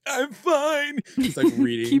 He's like, I'm fine. He's like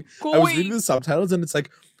reading. Keep going. I was reading the subtitles and it's like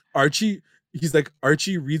he's like,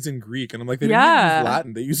 Archie reads in Greek. And I'm like, they didn't use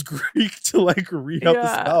Latin. They use Greek to like read out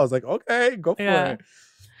the spell. I was like, okay, go for it.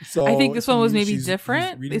 So I think this one was maybe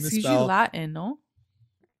different. It's usually spell. Latin, no?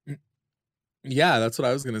 Yeah, that's what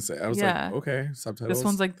I was gonna say. I was like, okay, subtitles. This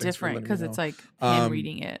one's like different because it's like him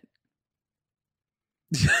reading it.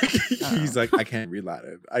 He's like, I can't read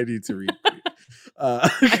Latin. I need to read Greek.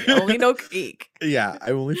 I only know Greek. Yeah, I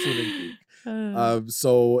only fluent in Greek.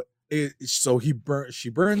 So she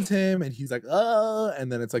burns him and he's like, and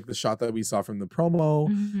then it's like the shot that we saw from the promo.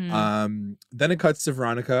 Then it cuts to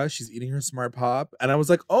Veronica. She's eating her Smart Pop. And I was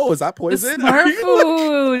like, oh, is that poison? Smart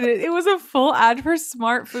food. It was a full ad for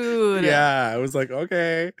Smart Food. Yeah, I was like,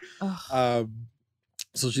 okay.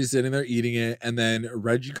 So she's sitting there eating it. And then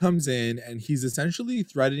Reggie comes in and he's essentially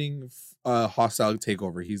threatening a hostile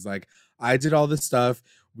takeover. He's like, I did all this stuff.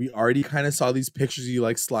 We already kind of saw these pictures. He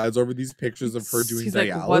like slides over these pictures of her doing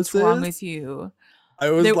dialysis. Like, what's wrong with you? I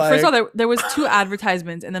was like, first of all, there was 2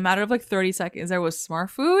 advertisements in the matter of like 30 seconds. There was Smart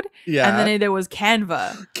Food, and then there was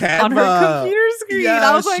Canva on her computer screen. Yeah,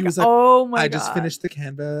 I was like, oh my god! I just finished the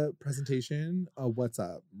Canva presentation. What's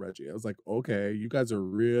up, Reggie? I was like, okay, you guys are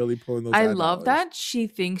really pulling those. I love that she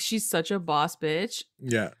thinks she's such a boss bitch.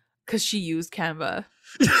 Yeah, because she used Canva.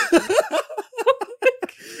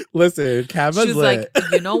 Listen, Canva's She's like,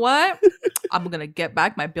 you know what? I'm gonna get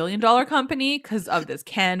back my $1 billion company because of this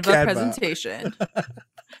Canva presentation.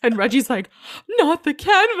 And Reggie's like, not the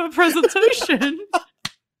Canva presentation.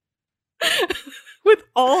 With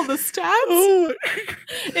all the stats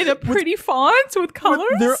in a pretty font with colors.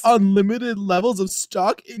 With their unlimited levels of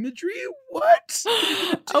stock imagery. What?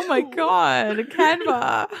 Oh my god,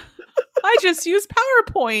 Canva. I just use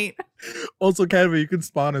PowerPoint. Also, Canva, you can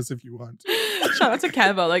spawn us if you want. Shout out to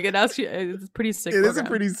Canva. Like, it's pretty sick. It is a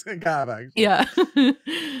pretty sick app, actually. Yeah.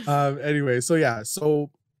 Anyway, so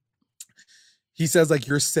he says, like,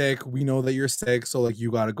 you're sick. We know that you're sick. So, like,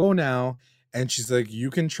 you got to go now. And she's like, you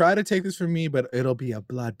can try to take this from me, but it'll be a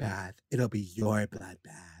bloodbath. It'll be your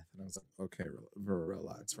bloodbath. And I was like, okay,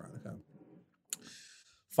 relax, Veronica.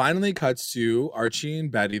 Finally cuts to Archie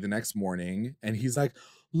and Betty the next morning. And he's like,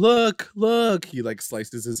 look. He, like,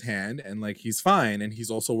 slices his hand and, like, he's fine. And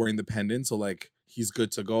he's also wearing the pendant. So, like, he's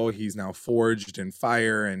good to go. He's now forged in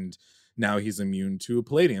fire. And now he's immune to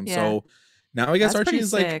palladium. Yeah. So now I guess Archie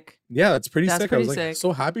is like, sick. Yeah, that's pretty sick. I was like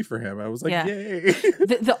so happy for him. I was like, yay.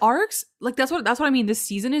 The arcs, like that's what I mean. This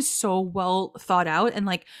season is so well thought out, and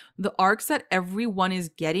like the arcs that everyone is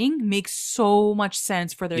getting makes so much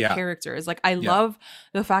sense for their characters. Like I love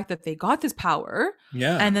the fact that they got this power.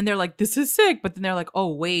 Yeah. And then they're like, this is sick, but then they're like,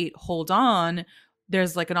 oh wait, hold on.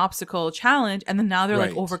 There's like an obstacle challenge, and then now they're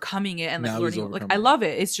like overcoming it and like learning. Like I love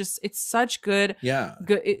it. It's such good. Yeah.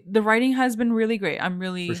 Good. The writing has been really great. I'm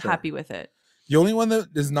really happy with it. The only one that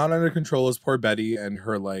is not under control is poor Betty and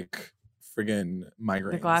her like friggin'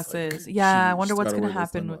 migraines. The glasses. Like, I wonder what's gonna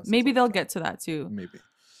happen. Maybe they'll get to that too. Maybe.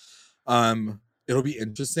 It'll be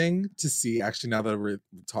interesting to see. Actually, now that we're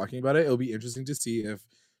talking about it, it'll be interesting to see if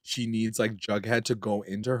she needs like Jughead to go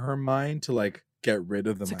into her mind to like get rid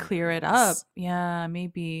of the to clear it up. Yeah,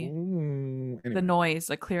 maybe. Anyway. The noise,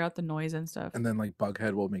 like clear out the noise and stuff. And then like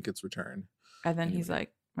Bughead will make its return. And then he's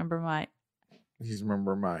like, remember my He's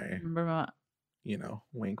remember my, Remember my you know,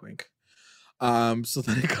 wink, wink. So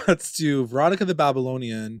then it cuts to Veronica the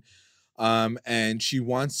Babylonian. And she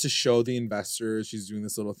wants to show the investors she's doing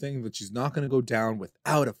this little thing that she's not going to go down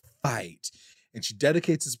without a fight. And she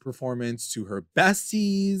dedicates this performance to her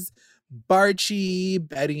besties, Barchi,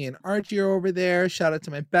 Betty, and Archie are over there. Shout out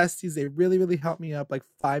to my besties. They really, really helped me up like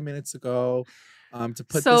 5 minutes ago to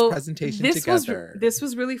put this presentation together. This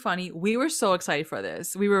was really funny. We were so excited for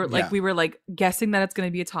this. We were like guessing that it's going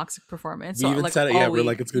to be a toxic performance. We even said it. Yeah, we're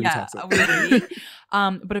like, it's going to be toxic.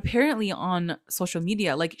 But apparently on social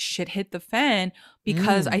media, like shit hit the fan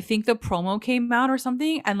because I think the promo came out or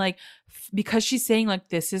something. And like, because she's saying like,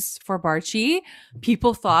 this is for Barchi,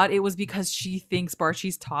 people thought it was because she thinks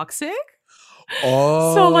Barchi's toxic.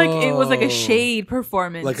 Oh, so like it was like a shade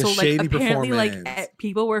performance. Like a so shady like apparently performance. like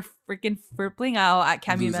people were freaking flipping out at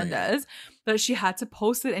Cami Mendes that she had to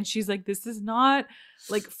post it, and she's like, "This is not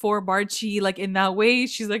like for Barchi like in that way."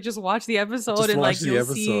 She's like, "Just watch the episode and like you'll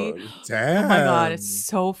see." Damn. Oh my god, it's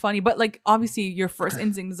so funny. But like obviously your first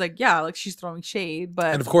instinct is like, yeah, like she's throwing shade.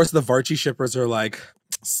 But and of course the Varchi shippers are like,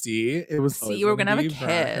 "See, it was we're gonna have a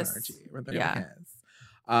kiss." Yeah.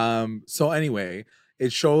 So anyway.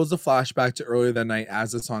 It shows a flashback to earlier that night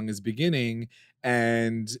as the song is beginning,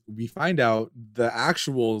 and we find out the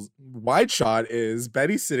actual wide shot is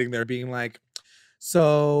Betty sitting there being like,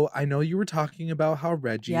 so I know you were talking about how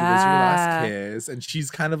Reggie was your last kiss, and she's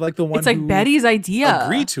kind of like the one it's like who Betty's idea.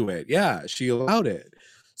 Agreed to it. Yeah, she allowed it.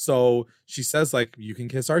 So she says like, you can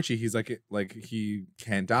kiss Archie. He's like he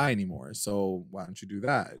can't die anymore. So why don't you do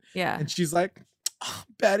that? Yeah. And she's like, oh,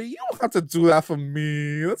 Betty, you don't have to do that for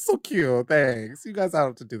me. That's so cute. Thanks. You guys don't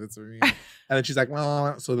have to do this for me. And then she's like,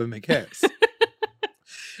 well, so then they kiss.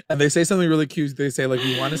 And they say something really cute. They say, like,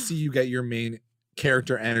 we want to see you get your main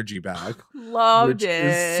character energy back. Loved which it.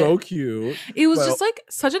 Is so cute. It was just like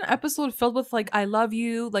such an episode filled with like, I love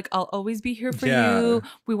you. Like, I'll always be here for you.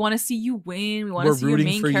 We want to see you win. We want to see your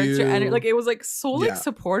main character. And like, it was like so like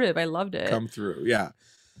supportive. I loved it. Come through. Yeah.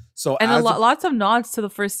 So and lots of nods to the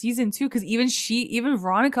first season too, because even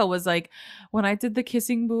Veronica was like, when I did the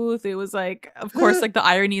kissing booth, it was like, of course, like the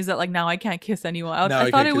irony is that like now I can't kiss anyone.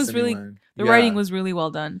 I thought it was really the writing was really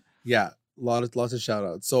well done. Yeah, lots of shout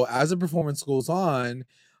outs. So as the performance goes on,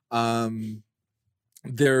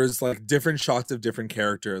 there's like different shots of different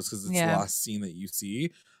characters because it's the last scene that you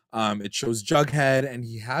see. It shows Jughead, and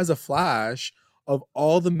he has a flash of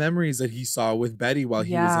all the memories that he saw with Betty while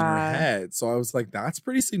he was in her head. So I was like, that's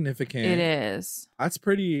pretty significant. It is. That's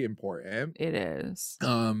pretty important. It is.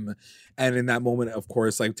 And in that moment, of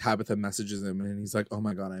course, like Tabitha messages him and he's like, oh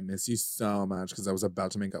my God, I miss you so much because I was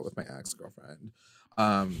about to make out with my ex-girlfriend.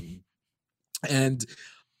 And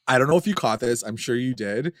I don't know if you caught this. I'm sure you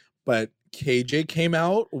did. But KJ came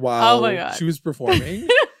out while she was performing.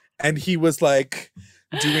 And he was like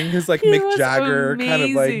doing his like Mick Jagger kind of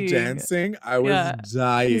like dancing. I was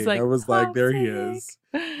dying. Like, I was like, there he is.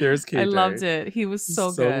 There's KJ. I loved it. He was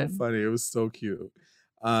so good. Funny. It was so cute.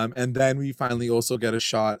 And then we finally also get a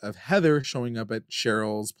shot of Heather showing up at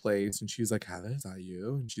Cheryl's place, and she's like, Heather, is that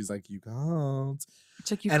you? And she's like, you called.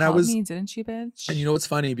 It's like, you called me, didn't you, bitch? And you know what's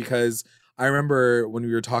funny? Because I remember when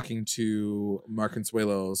we were talking to Mark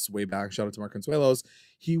Consuelos way back, shout out to Mark Consuelos,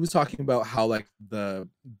 he was talking about how like the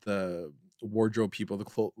wardrobe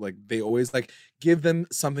people, like they always like give them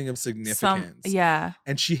something of significance.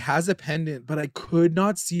 And she has a pendant, but I could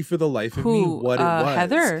not see for the life of me what it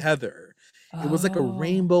was. Heather. It was like a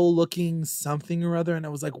rainbow looking something or other, and I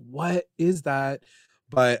was like, what is that?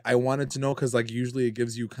 But I wanted to know because like usually it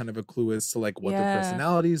gives you kind of a clue as to like what their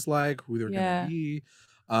personality is like, who they're gonna be.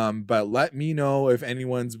 But let me know if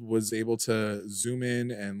anyone was able to zoom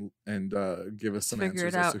in and give us some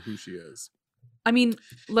answers as to who she is. I mean,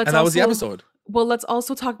 that was the episode. Well, let's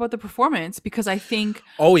also talk about the performance, because I think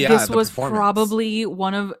this was probably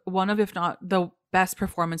one of if not the best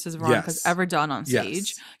performances Veronica's ever done on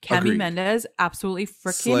stage. Cami Mendes absolutely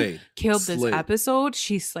freaking killed this episode.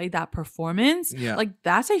 She slayed that performance. Like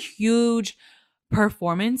that's a huge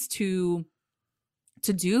performance to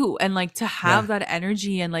do, and like to have that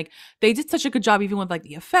energy, and like they did such a good job even with like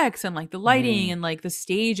the effects and like the lighting and like the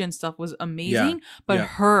stage and stuff was amazing. But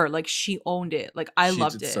her, like, she owned it. Like she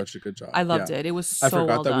loved it. Such a good job. I loved it. It was so I forgot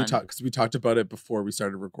well that done. we talked about it before we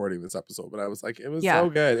started recording this episode, but I was like, it was so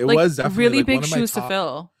good. It like, was definitely really like big one of my shoes to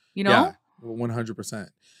fill. You know, 100%.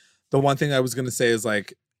 The one thing I was gonna say is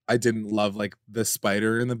like, I didn't love like the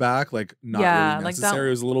spider in the back, like not really necessary. Like it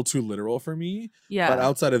was a little too literal for me. But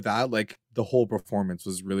outside of that, like the whole performance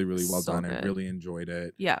was really, really well done. Good. I really enjoyed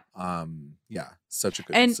it. Such a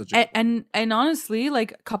good and honestly,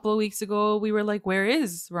 like a couple of weeks ago, we were like, where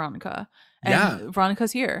is Veronica? And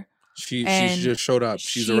Veronica's here. She And just showed up.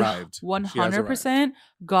 She's she arrived. She has arrived. 100%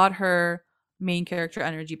 got her main character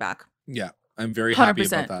energy back. Yeah, I'm very happy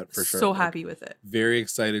about that for sure. So Like, happy with it. very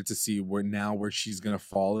excited to see where she's gonna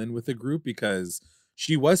fall in with the group, because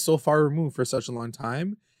she was so far removed for such a long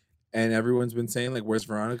time, and everyone's been saying like, "Where's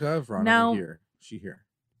Veronica? Veronica Now- here? She here?"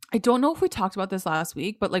 I don't know if we talked about this last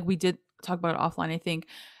week, but like we did talk about it offline, I think.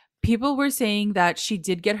 People were saying that she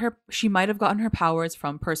might have gotten her powers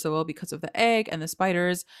from Percival because of the egg and the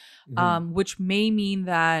spiders, Mhm. which may mean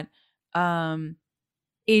that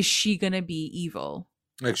is she gonna be evil?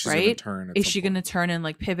 Like she's gonna right? turn. At Is some she point. gonna turn and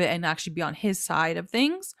like pivot and actually be on his side of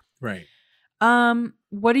things? Right.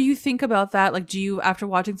 What do you think about that? Like, after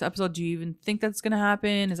watching this episode, do you even think that's gonna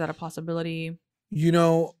happen? Is that a possibility? You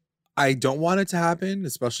know, I don't want it to happen,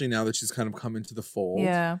 especially now that she's kind of come into the fold.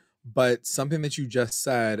 Yeah. But something that you just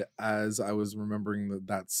said, as I was remembering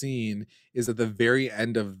that scene, is at the very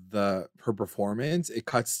end of her performance, it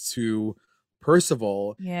cuts to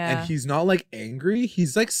Percival, Yeah. and he's not like angry.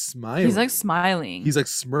 He's like smiling. He's like smiling. He's like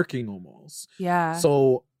smirking almost. yeah.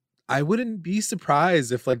 So I wouldn't be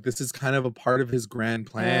surprised if like this is kind of a part of his grand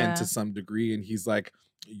plan Yeah. to some degree, and he's like,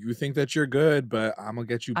 "You think that you're good, but I'm gonna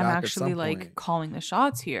get you back I'm at actually some like point." calling the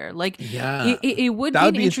shots here. Like Yeah, it would That be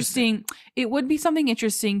would an be interesting. interesting it would be something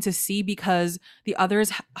interesting to see because the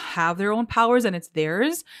others have their own powers and it's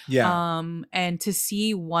theirs. yeah, And to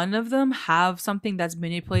see one of them have something that's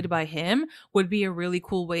manipulated by him would be a really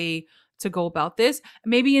cool way to go about this.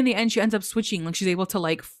 Maybe in the end she ends up switching, like she's able to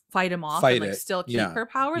like fight him off Fight and like it. still keep Yeah. her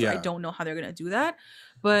powers. I Yeah. don't know how they're gonna do that,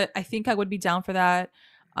 but I think I would be down for that.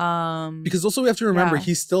 because also we have to remember yeah.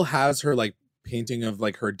 he still has her like painting of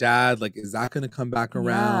like her dad. Like, is that gonna come back Yeah,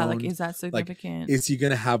 around? like is that significant? Is he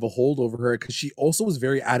gonna have a hold over her? Because she also was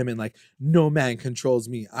very adamant, like, no man controls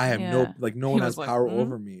me. I have no Yeah. like no He one was has like, power "Mm."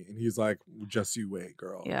 over me. And he's like, just you wait,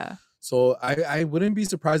 girl. yeah. So I wouldn't be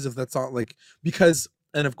surprised if that's not like, because,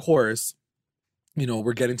 and of course, you know,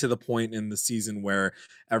 we're getting to the point in the season where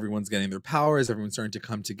everyone's getting their powers, everyone's starting to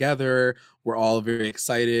come together. We're all very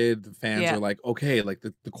excited. The fans Yeah. are like, okay, like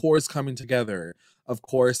the core is coming together. Of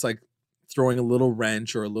course, like throwing a little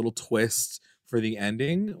wrench or a little twist for the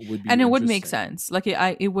ending would be, And it would make interesting. sense. Like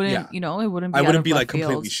it wouldn't, Yeah. it wouldn't be I out wouldn't of be like left field.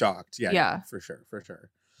 completely shocked. Yeah, Yeah. for sure, for sure.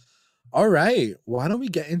 All right, why don't we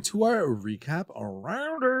get into our recap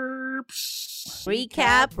roundups?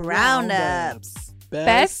 Recap roundups.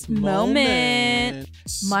 Best moment.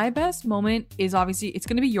 My best moment is obviously it's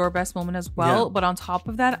gonna be your best moment as well. Yeah. But on top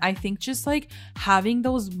of that, I think just like having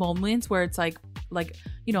those moments where it's like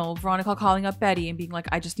Veronica calling up Betty and being like,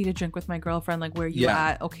 I just need a drink with my girlfriend, like where you Yeah.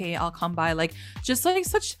 at? Okay, I'll come by. Like just like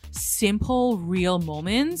such simple, real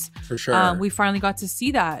moments. For sure. We finally got to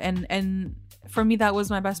see that. And for me, that was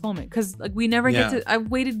my best moment. Cause like we never get Yeah. to I've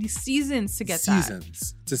waited these seasons to get that.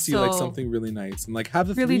 seasons to see like So- something really nice and like have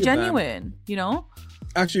the Really three of them. genuine, you know?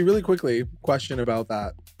 Actually, really quickly, question about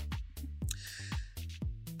that.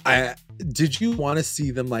 Did you want to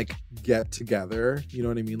see them like get together? You know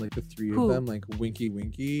what I mean? Like the three Who? of them, like Winky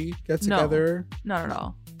get No. together. Not at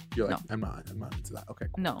all. You're like, No. I'm not into that. Okay,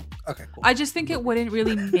 cool. No. Okay, cool. I just think it wouldn't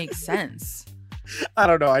really make sense. I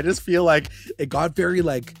don't know. I just feel like it got very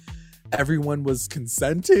like everyone was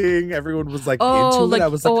consenting. Everyone was like Oh, into like it. I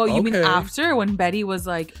was like, you mean okay. after when Betty was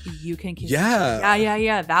like, you can kiss Yeah.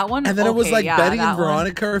 Yeah. That one. And then it was okay, like yeah, Betty that and one.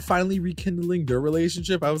 Veronica are finally rekindling their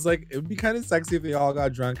relationship. I was like, it would be kind of sexy if they all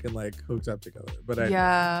got drunk and like hooked up together. But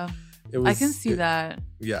Yeah, it was, I can see that.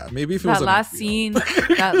 Yeah, maybe if it was That on last HBO. scene,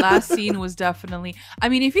 that last scene was definitely. I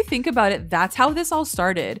mean, if you think about it, that's how this all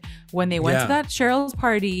started. When they went Yeah. to that Cheryl's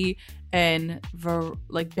party, and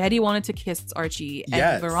like Betty wanted to kiss Archie, and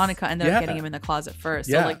Yes. Veronica ended up Yeah. getting him in the closet first.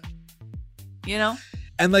 Yeah. So like, you know,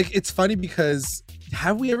 And like it's funny because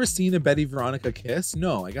have we ever seen a Betty Veronica kiss?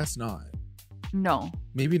 No, I guess not. no,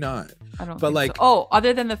 Maybe not. I don't. But, think like- so. Oh,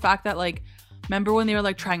 other than the fact that like, remember when they were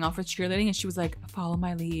like trying out for cheerleading, and she was like, "Follow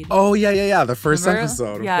my lead." Oh yeah. The first Remember?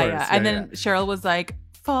 episode. Of Yeah, course. yeah. And then Cheryl was like,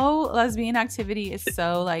 faux lesbian activity is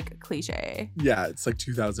so like cliche. yeah, it's like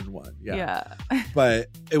 2001. Yeah. But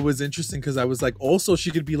it was interesting because I was like, also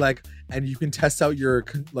she could be like, and you can test out your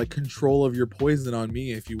control of your poison on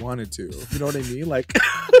me if you wanted to. You know what I mean? Like,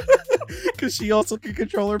 because she also can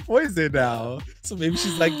control her poison now. So maybe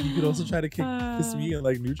she's like, you could also try to kiss me and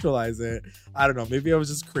like neutralize it. I don't know. Maybe I was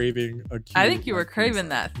just craving a. I cute, think you were like, craving threesome.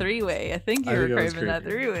 that three-way. I think you I were think I was craving that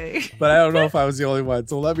craving three-way. But I don't know if I was the only one.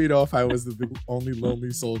 So let me know if I was the only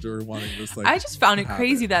lonely soldier wanting this. Like, I just found it happen.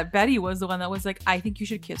 crazy that Betty was the one that was like, I think you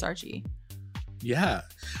should kiss Archie. Yeah,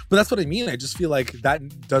 but that's what I mean. I just feel like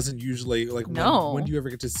that doesn't usually like No. when do you ever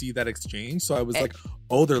get to see that exchange? So I was like,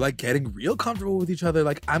 oh, they're like getting real comfortable with each other.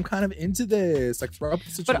 Like I'm kind of into this. Like throw up the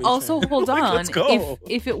situation. But also, hold Like, on. let's go.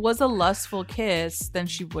 If it was a lustful kiss, then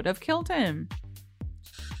she would have killed him.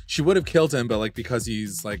 She would have killed him, but like because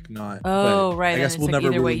he's like not. Oh, but right. I guess and we'll it's like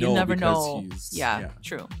never either way, really you know never because know. he's- Yeah,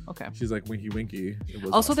 true. Okay. She's like winky winky. It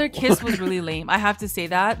was Also, their awful. kiss was really lame. I have to say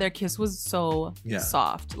that their kiss was so Yeah.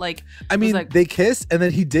 soft. Like, I mean, like- they kissed, and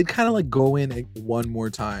then he did kind of like go in one more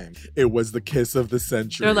time. It was the kiss of the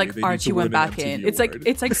century. they're like They need Archie to went win an back MTV in. It's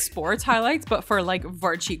award. like sports highlights, but for like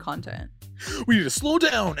Varchi content. We need to slow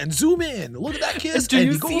down and zoom in. Look at that kiss. Do and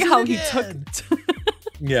you he goes see in how he again. took?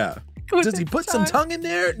 Yeah. With Does he his put some tongue in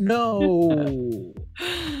there? No.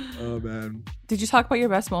 Oh man. Did you talk about your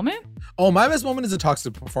best moment? Oh, my best moment is a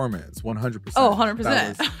toxic performance. 100%. Oh,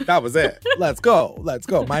 100%. That was it. Let's go. Let's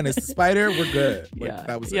go. Minus the spider, we're good. Like, Yeah,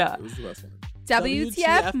 that was yeah. it. It was the best one.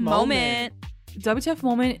 WTF moment. WTF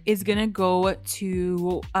moment is gonna go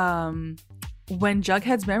to when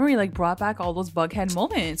Jughead's memory like brought back all those Bughead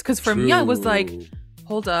moments. Because for me, I was like, True.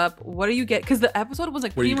 hold up, what are you get? Because the episode was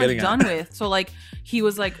like What are pretty you much getting done at? with. So like he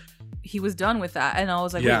was done with that, and I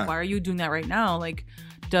was like, Yeah. wait, why are you doing that right now? Like,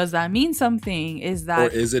 does that mean something? Is Or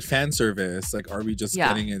that is it fan service? Like, are we just Yeah.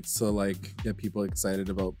 getting it so like get people excited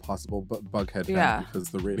about possible Bughead fans Yeah. because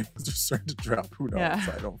the ratings are starting to drop? Who knows? Yeah.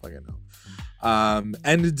 I don't fucking know. And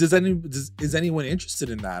is anyone interested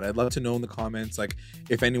in that? I'd love to know in the comments, like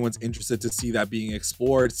if anyone's interested to see that being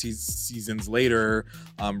explored seasons later,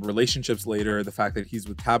 relationships later, the fact that he's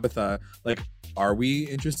with Tabitha. Like, are we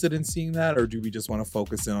interested in seeing that, or do we just want to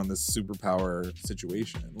focus in on this superpower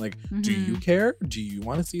situation? Like, do you care? Do you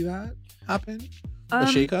want to see that happen? A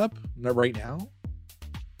shakeup? Not right now.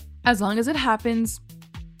 as long as it happens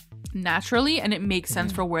naturally and it makes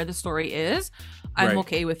sense for where the story is, I'm Right.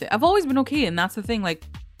 okay with it. I've always been okay, and that's the thing. Like,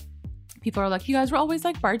 people are like, you guys were always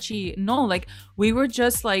like Barchi. No, like we were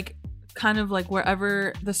just like kind of like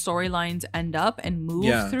wherever the storylines end up and move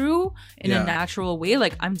Yeah. through in Yeah. a natural way.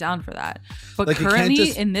 Like, I'm down for that. But Like, you can't currently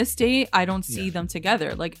just- in this day, I don't see Yeah. them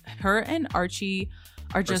together. Like, her and Archie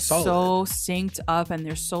are just so solid. synced up, and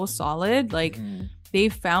they're so solid. Like, Mhm. they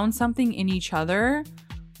found something in each other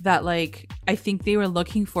that like I think they were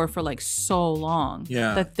looking for like so long.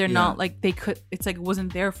 Yeah, that they're yeah. not like they could. It's like it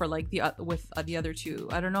wasn't there for like the with the other two.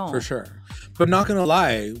 I don't know. For sure. But not gonna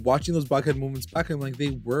lie, watching those Buckhead moments back, I'm like,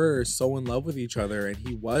 they were so in love with each other, and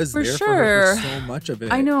he was For there for her for sure. so much of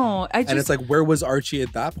it. I know. And it's like, where was Archie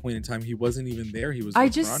at that point in time? He wasn't even there. He was. I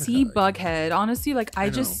with just Veronica. see Bughead. Honestly, like I I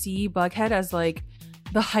just know. see Bughead as like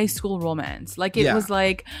the high school romance. Like it Yeah. was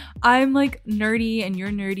like I'm like nerdy and you're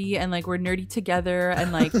nerdy and like we're nerdy together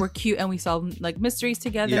and like we're cute and we solve like mysteries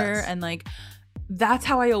together Yes. and like that's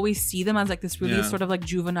how I always see them, as like this really Yeah. sort of like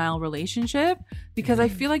juvenile relationship, because I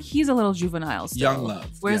feel like he's a little juvenile still. Young love,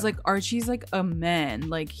 Whereas yeah. like Archie's like a man.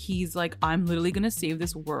 Like he's like, I'm literally gonna save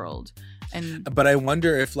this world. And But I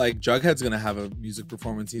wonder if like Jughead's gonna have a music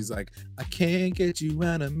performance. He's like, I can't get you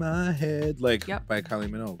out of my head, like Yep. by Kylie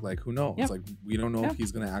Minogue. Like, who knows? Yep. Like, we don't know Yep. if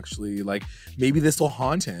he's gonna actually like. Maybe this will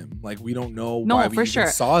haunt him. Like, we don't know No, why we for even sure.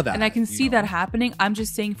 saw that. and I can you see know? that happening. I'm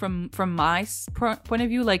just saying from my point of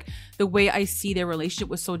view, like the way I see their relationship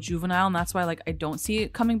was so juvenile, and that's why like I don't see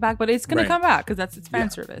it coming back. But it's gonna Right. come back because it's fan Yeah.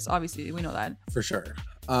 service. Obviously, we know that. For sure.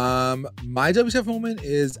 My WTF moment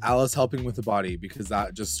is Alice helping with the body, because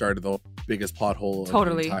that just started the biggest plot hole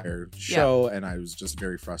Totally. of the entire show, and I was just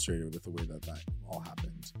very frustrated with the way that all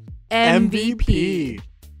happened. MVP,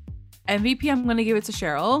 I'm gonna give it to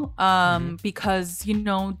Cheryl, Mm-hmm. because you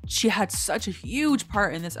know she had such a huge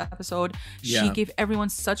part in this episode. She Yeah. gave everyone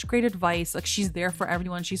such great advice. Like she's there for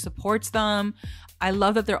everyone. She supports them. I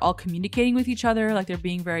love that they're all communicating with each other. Like they're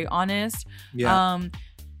being very honest. Yeah.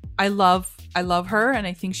 I love her, and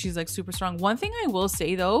I think she's like super strong. One thing I will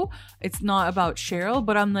say though, it's not about Cheryl,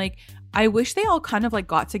 but I'm like, I wish they all kind of like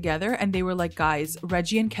got together and they were like, guys,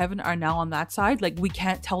 Reggie and Kevin are now on that side. Like we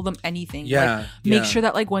can't tell them anything. Yeah, Like make yeah. sure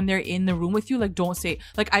that like when they're in the room with you, like don't say,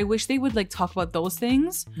 like I wish they would like talk about those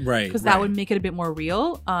things, Right. because that would make it a bit more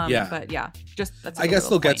real. Yeah. But yeah, just that's. I guess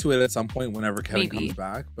they'll get to it at some point whenever Kevin Maybe. comes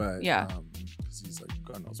back, but Yeah. because he's like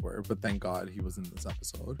God knows where. But thank God he was in this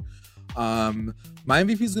episode. My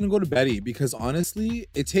MVP is gonna go to Betty, because honestly,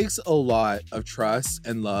 it takes a lot of trust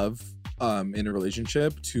and love in a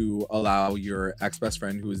relationship to allow your ex-best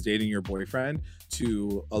friend who is dating your boyfriend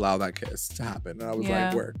to allow that kiss to happen. And I was Yeah.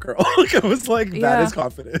 like, work, girl. Like, I was like, that Yeah. is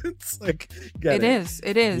confidence. Like, get It is.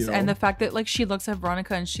 you know? And the fact that like she looks at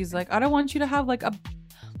Veronica and she's like, I don't want you to have like a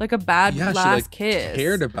bad Yeah, she last like kiss.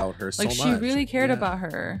 cared about her so like much. she really cared Yeah. about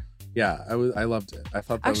her. Yeah, I loved it. I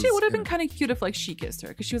thought that Actually, it would have been you know, kind of cute if like she kissed her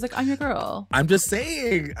because she was like, "I'm your girl." I'm just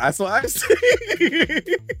saying. That's what I'm saying.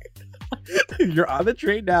 You're on the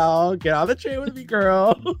train now. Get on the train with me,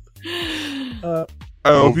 girl.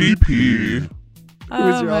 LVP. Who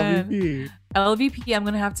is your man. LVP? LVP, I'm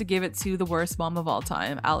gonna have to give it to the worst mom of all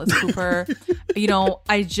time, Alice Cooper. You know,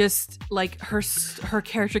 I just like her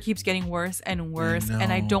character keeps getting worse and worse,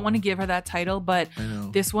 and I don't want to give her that title, but I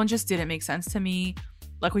know. this one just didn't make sense to me.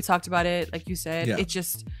 Like we talked about it, like you said, Yeah. it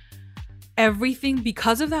just everything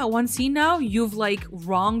because of that one scene. Now you've like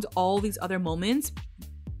wronged all these other moments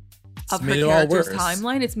of her made it all character's worse.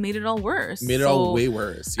 timeline. It's made it all worse. Made it So all way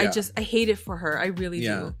worse. Yeah. I hate it for her. I really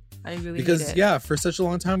Yeah. do. I really Because hate it. yeah, for such a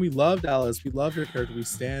long time we loved Alice. We loved her character. We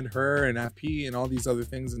stand her and FP and all these other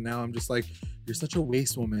things. And now I'm just like, you're such a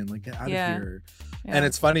waste woman. Like, get out Yeah. of here. Yeah. And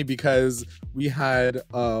it's funny because we had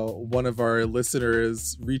one of our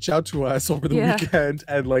listeners reach out to us over the Yeah. weekend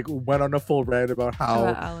and like went on a full rant about how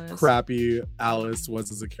About Alice. crappy Alice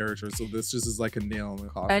was as a character. So this just is like a nail in the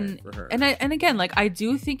coffin for her. And again, like I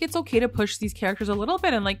do think it's okay to push these characters a little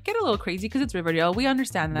bit and like get a little crazy because it's Riverdale. We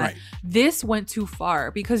understand that. Right. This went too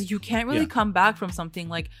far because you can't really Yeah. come back from something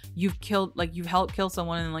like you've helped kill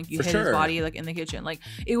someone and like you For hid his sure. body like in the kitchen. Like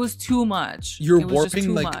it was too much. You're It was just warping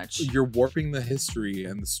too like much. you're warping the history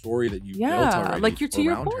and the story that you built Yeah, already. like you're to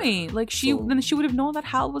your around her. point. Like So- then she would have known that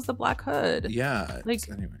Hal was the Black Hood. Yeah. Like,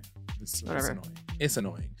 Anyway, it's whatever. annoying. It's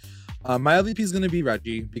annoying. My LVP is gonna be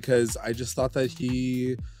Reggie because I just thought that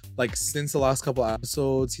he, like, since the last couple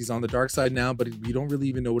episodes, he's on the dark side now, but we don't really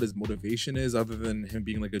even know what his motivation is other than him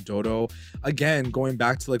being like a dodo. Again, going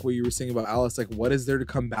back to like what you were saying about Alice, like, what is there to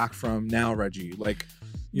come back from now, Reggie? Like,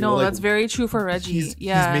 you know, like, that's very true for Reggie. He's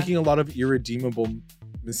making a lot of irredeemable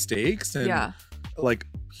mistakes and yeah. like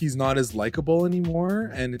he's not as likable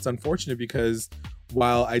anymore, and it's unfortunate because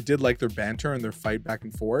while I did like their banter and their fight back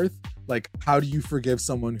and forth, like how do you forgive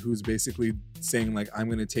someone who's basically saying like I'm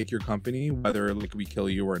gonna take your company whether like we kill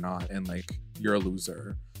you or not, and like you're a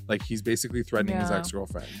loser? Like he's basically threatening his Yeah.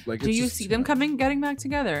 ex-girlfriend. Like, Do it's you just see too them much. getting back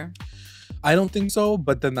together? I don't think so,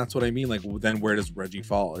 but then that's what I mean. Like, then where does Reggie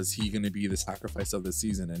fall? Is he going to be the sacrifice of the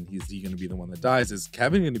season, and is he going to be the one that dies? Is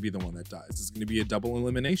Kevin going to be the one that dies? Is it going to be a double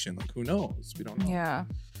elimination? Like, who knows? We don't know. Yeah.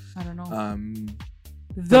 I don't know.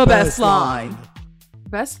 The best line.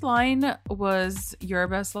 Best line was your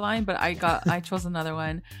best line, but I chose another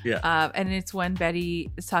one. Yeah. And it's when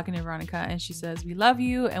Betty is talking to Veronica and she says, "We love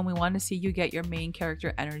you and we want to see you get your main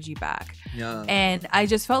character energy back." Yeah. And I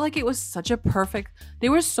just felt like it was such a perfect,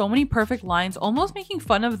 there were so many perfect lines, almost making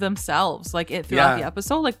fun of themselves, like it throughout the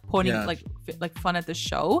episode, like pointing Yeah. like fun at the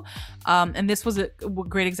show. And this was a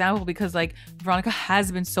great example because like Veronica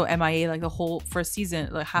has been so MIA like the whole first season,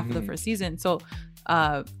 like half of the first season. So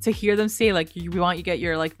to hear them say like we want you to get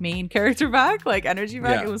your like main character back, like energy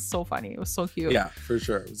back, Yeah. it was so funny. It was so cute. Yeah, for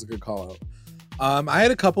sure. It was a good call out. I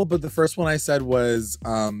had a couple, but the first one I said was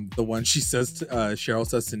the one she says to, Cheryl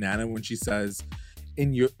says to Nana when she says,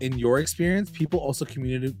 in your experience, people also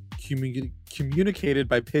communicated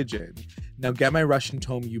by pigeon. Now get my Russian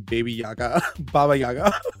tome, you baby Yaga. Baba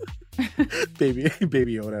Yaga. baby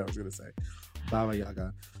Yoda, I was gonna say. Baba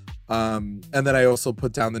Yaga. And then I also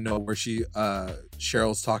put down the note where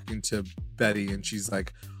Cheryl's talking to Betty and she's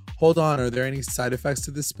like, "Hold on, are there any side effects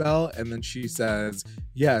to this spell?" And then she says,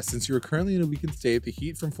 "Yeah, since you are currently in a weakened state, the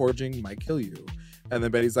heat from forging might kill you." And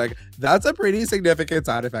then Betty's like, "That's a pretty significant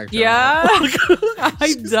side effect." Cheryl." Yeah. I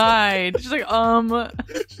She's died. She's like,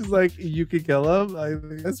 She's like, "You could kill him?" I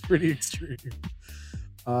think that's pretty extreme.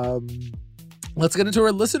 Let's get into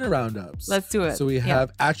our listener roundups. Let's do it. So we Yeah.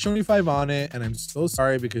 have @Shoney5 on it, and I'm so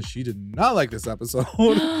sorry because she did not like this episode.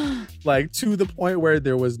 Like to the point where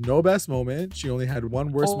there was no best moment. She only had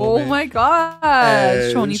one worst moment. Oh my god.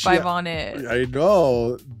 And Shoney she- 5 on it. I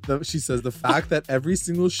know. She says the fact that every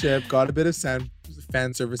single ship got a bit of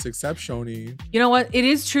fan service except Shoney. You know what? It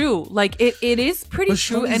is true. Like it is pretty But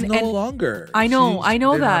true. Shoney's And no and longer. I know They're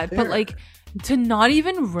not that. But there. like to not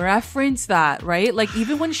even reference that, right? Like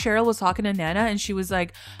even when Cheryl was talking to Nana and she was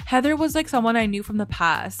like, Heather was like someone I knew from the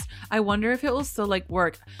past. I wonder if it will still like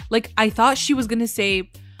work. Like I thought she was gonna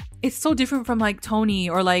say it's so different from like Tony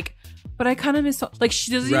or like, but I kind of miss, like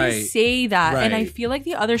she doesn't even Right. say that. And I Right. feel like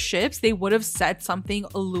the other ships, they would have said something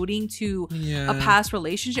alluding to Yeah. a past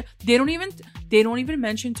relationship. They don't even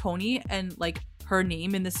mention Tony and like her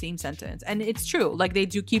name in the same sentence. And it's true. Like they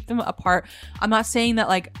do keep them apart. I'm not saying that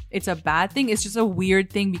like it's a bad thing. It's just a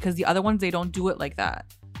weird thing because the other ones, they don't do it like that.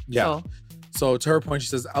 Yeah. So, So to her point, she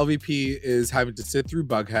says LVP is having to sit through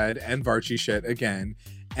Bughead and Varchi shit again.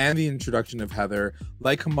 and the introduction of Heather.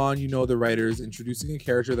 Like, come on, you know the writers introducing a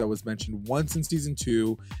character that was mentioned once in season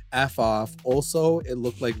 2. F off. Also, it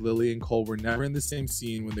looked like Lily and Cole were never in the same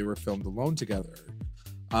scene when they were filmed alone together.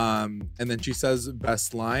 And then she says,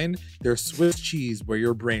 best line, there's Swiss cheese where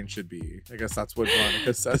your brain should be. I guess that's what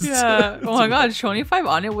Veronica says. Yeah. Oh my god, Shoni 5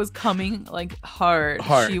 on it was coming like hard.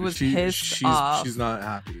 She was pissed off. She's not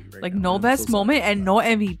happy right like now. no best moment and no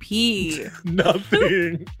MVP.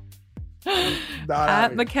 Nothing. Not At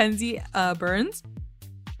having it. Mackenzie Burns,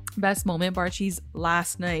 best moment, Barchie's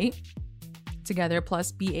last night together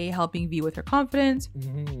plus BA helping V with her confidence.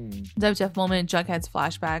 WTF moment, Jughead's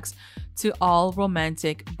flashbacks to all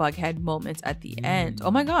romantic Bughead moments at the end.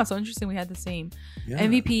 Oh my god, so interesting, we had the same. Yeah.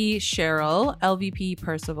 MVP Cheryl, LVP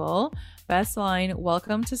Percival, best line,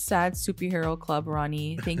 welcome to sad superhero club,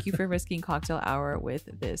 Ronnie, thank you for risking cocktail hour with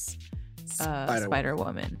this Spider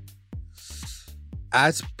Woman.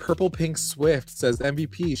 At Purple Pink Swift says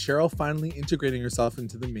MVP, Cheryl finally integrating herself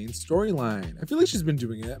into the main storyline. I feel like she's been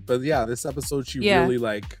doing it, but yeah, this episode she really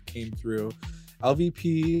like came through.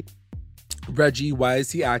 LVP Reggie, why is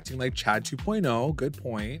he acting like Chad 2.0? Good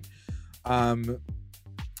point.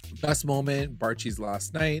 Best moment, Barchie's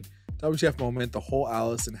last night. WTF moment, the whole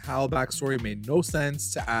Alice and Hal backstory made no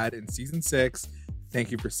sense to add in season 6. Thank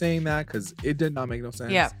you for saying that, because it did not make no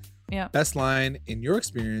sense. Yeah. Best line, in your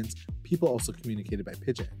experience, people also communicated by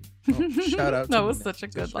pigeon. Oh, shout out to that was such a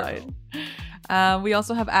good line. We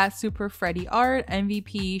also have at Super Freddy Art,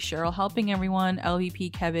 MVP Cheryl helping everyone,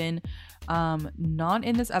 LVP Kevin not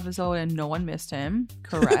in this episode and no one missed him.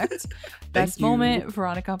 Correct. Best moment,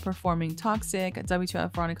 Veronica performing Toxic.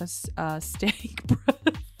 WTF Veronica's steak breath.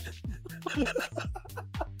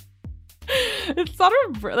 It's not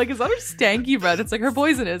her breath, like it's not her stanky breath, it's like her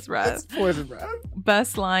poisonous breath. It's poison breath.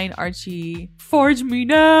 Best line, Archie, forge me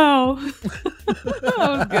now. That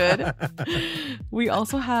was good. We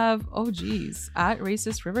also have at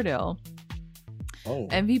Racist Riverdale,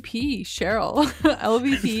 MVP Cheryl,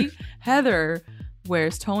 LVP Heather,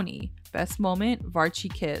 where's Tony? Best moment,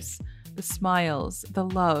 Varchi kiss. The smiles, the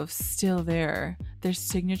love still there. Their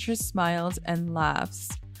signature smiles and laughs.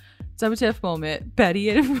 WTF moment, Betty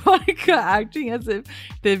and Veronica acting as if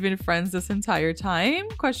they've been friends this entire time?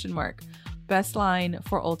 Question mark. Best line,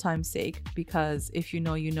 for old time's sake, because if you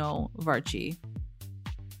know, you know, Varchi.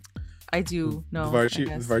 I do know. The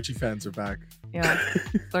Varchi fans are back. Yeah,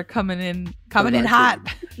 they're coming in hot.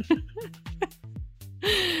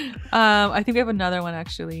 I think we have another one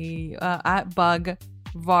actually. At Bug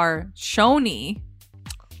Var Shoni.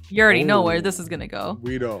 You already know where this is gonna go.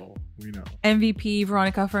 We know. MVP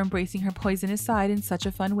Veronica for embracing her poisonous side in such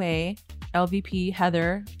a fun way. LVP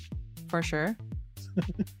Heather, for sure.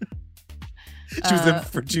 She was in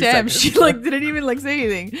for 2 damn, seconds. she like didn't even like say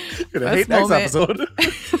anything. Gonna hate next episode.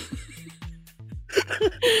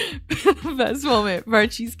 Best moment,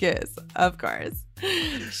 Varchi's kiss, of course.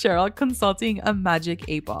 Cheryl consulting a magic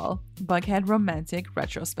 8-ball. Bughead romantic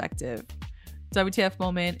retrospective. WTF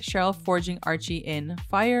moment, Cheryl forging Archie in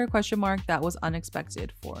fire, question mark. That was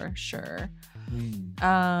unexpected for sure.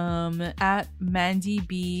 At Mandy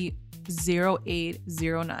B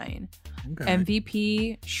 0809.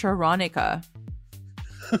 MVP Sharonica.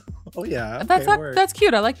 Oh yeah. That's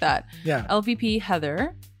cute. I like that. Yeah. LVP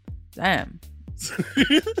Heather. Damn. She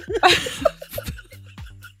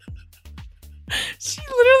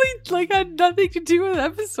literally like had nothing to do with the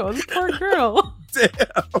episode. This poor girl. Damn.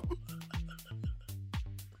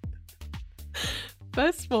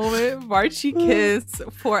 Best moment, Varchi kiss,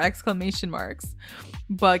 4 exclamation marks.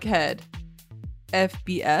 Bughead.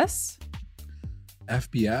 FBS?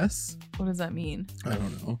 FBS? What does that mean? I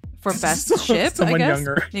don't know. For best ship, Someone I guess?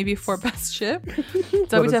 younger. Maybe for best ship. Let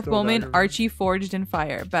us WTF know moment, that. Archie forged in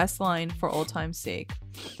fire. Best line for old time's sake.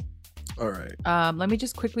 All right. Let me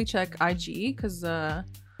just quickly check IG because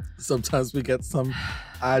sometimes we get some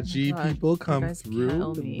IG God, people you come guys through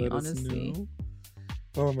kill and me, let honestly. us know.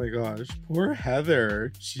 Oh my gosh, poor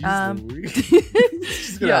Heather. Jeez Louise.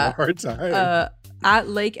 She's gonna have a hard time. At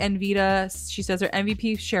Lake Envita, she says her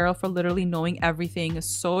MVP Cheryl for literally knowing everything is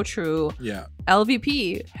so true. Yeah.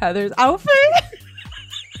 LVP Heather's outfit.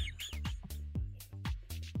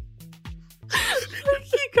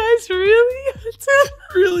 Like, you guys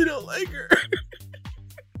really don't like her.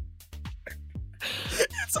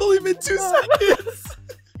 It's only been 2 seconds.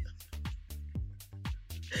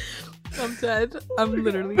 I'm dead. I'm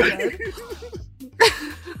literally dead.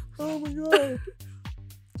 Oh my god.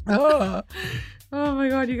 Oh my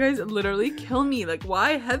god, you guys literally kill me. Like,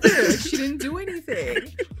 why Heather? Like, she didn't do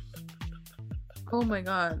anything. Oh my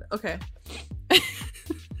god. Okay.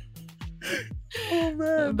 Oh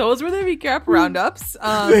man. Those were the recap roundups.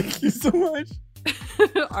 Thank you so much.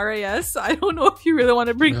 RAS, I don't know if you really want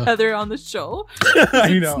to bring Heather on the show.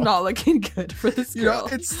 I know. It's not looking good for this girl.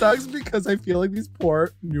 It sucks because I feel like these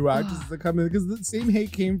poor new actresses that come in, because the same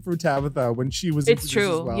hate came from Tabitha when she was. It's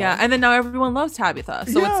true, as well. yeah. And then now everyone loves Tabitha,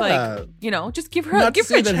 so it's like, just give her a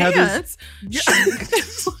chance.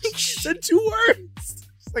 She said 2 words.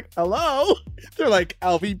 She's like, "Hello." They're like,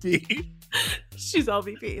 "LVP." She's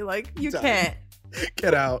LVP. Like, you can't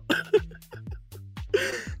get out.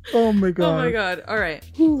 Oh my god. All right.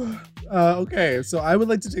 Okay, so I would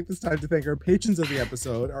like to take this time to thank our patrons of the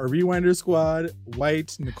episode, our Rewinder squad,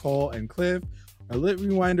 White, Nicole, and Cliff, our Lit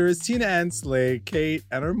Rewinders, Tina and Slay, Kate,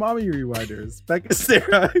 and our Mommy Rewinders, Becca,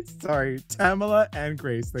 Sarah, Tamala, and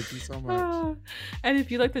Grace. Thank you so much. And if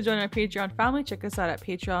you'd like to join our Patreon family, check us out at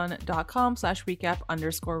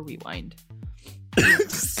patreon.com/recap_rewind.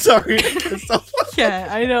 Sorry. Yeah,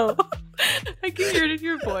 I know. I can hear it in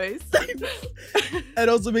your voice. And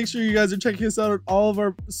also make sure you guys are checking us out on all of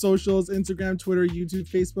our socials, Instagram, Twitter, YouTube,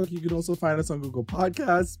 Facebook. You can also find us on Google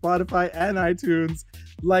Podcasts, Spotify, and iTunes.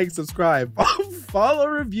 Like, subscribe, follow,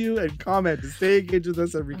 review, and comment to stay engaged with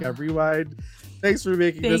us at Recap Rewind. Thanks for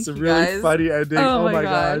making this a really funny ending. Oh my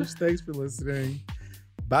gosh. Thanks for listening.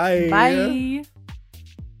 Bye. Bye.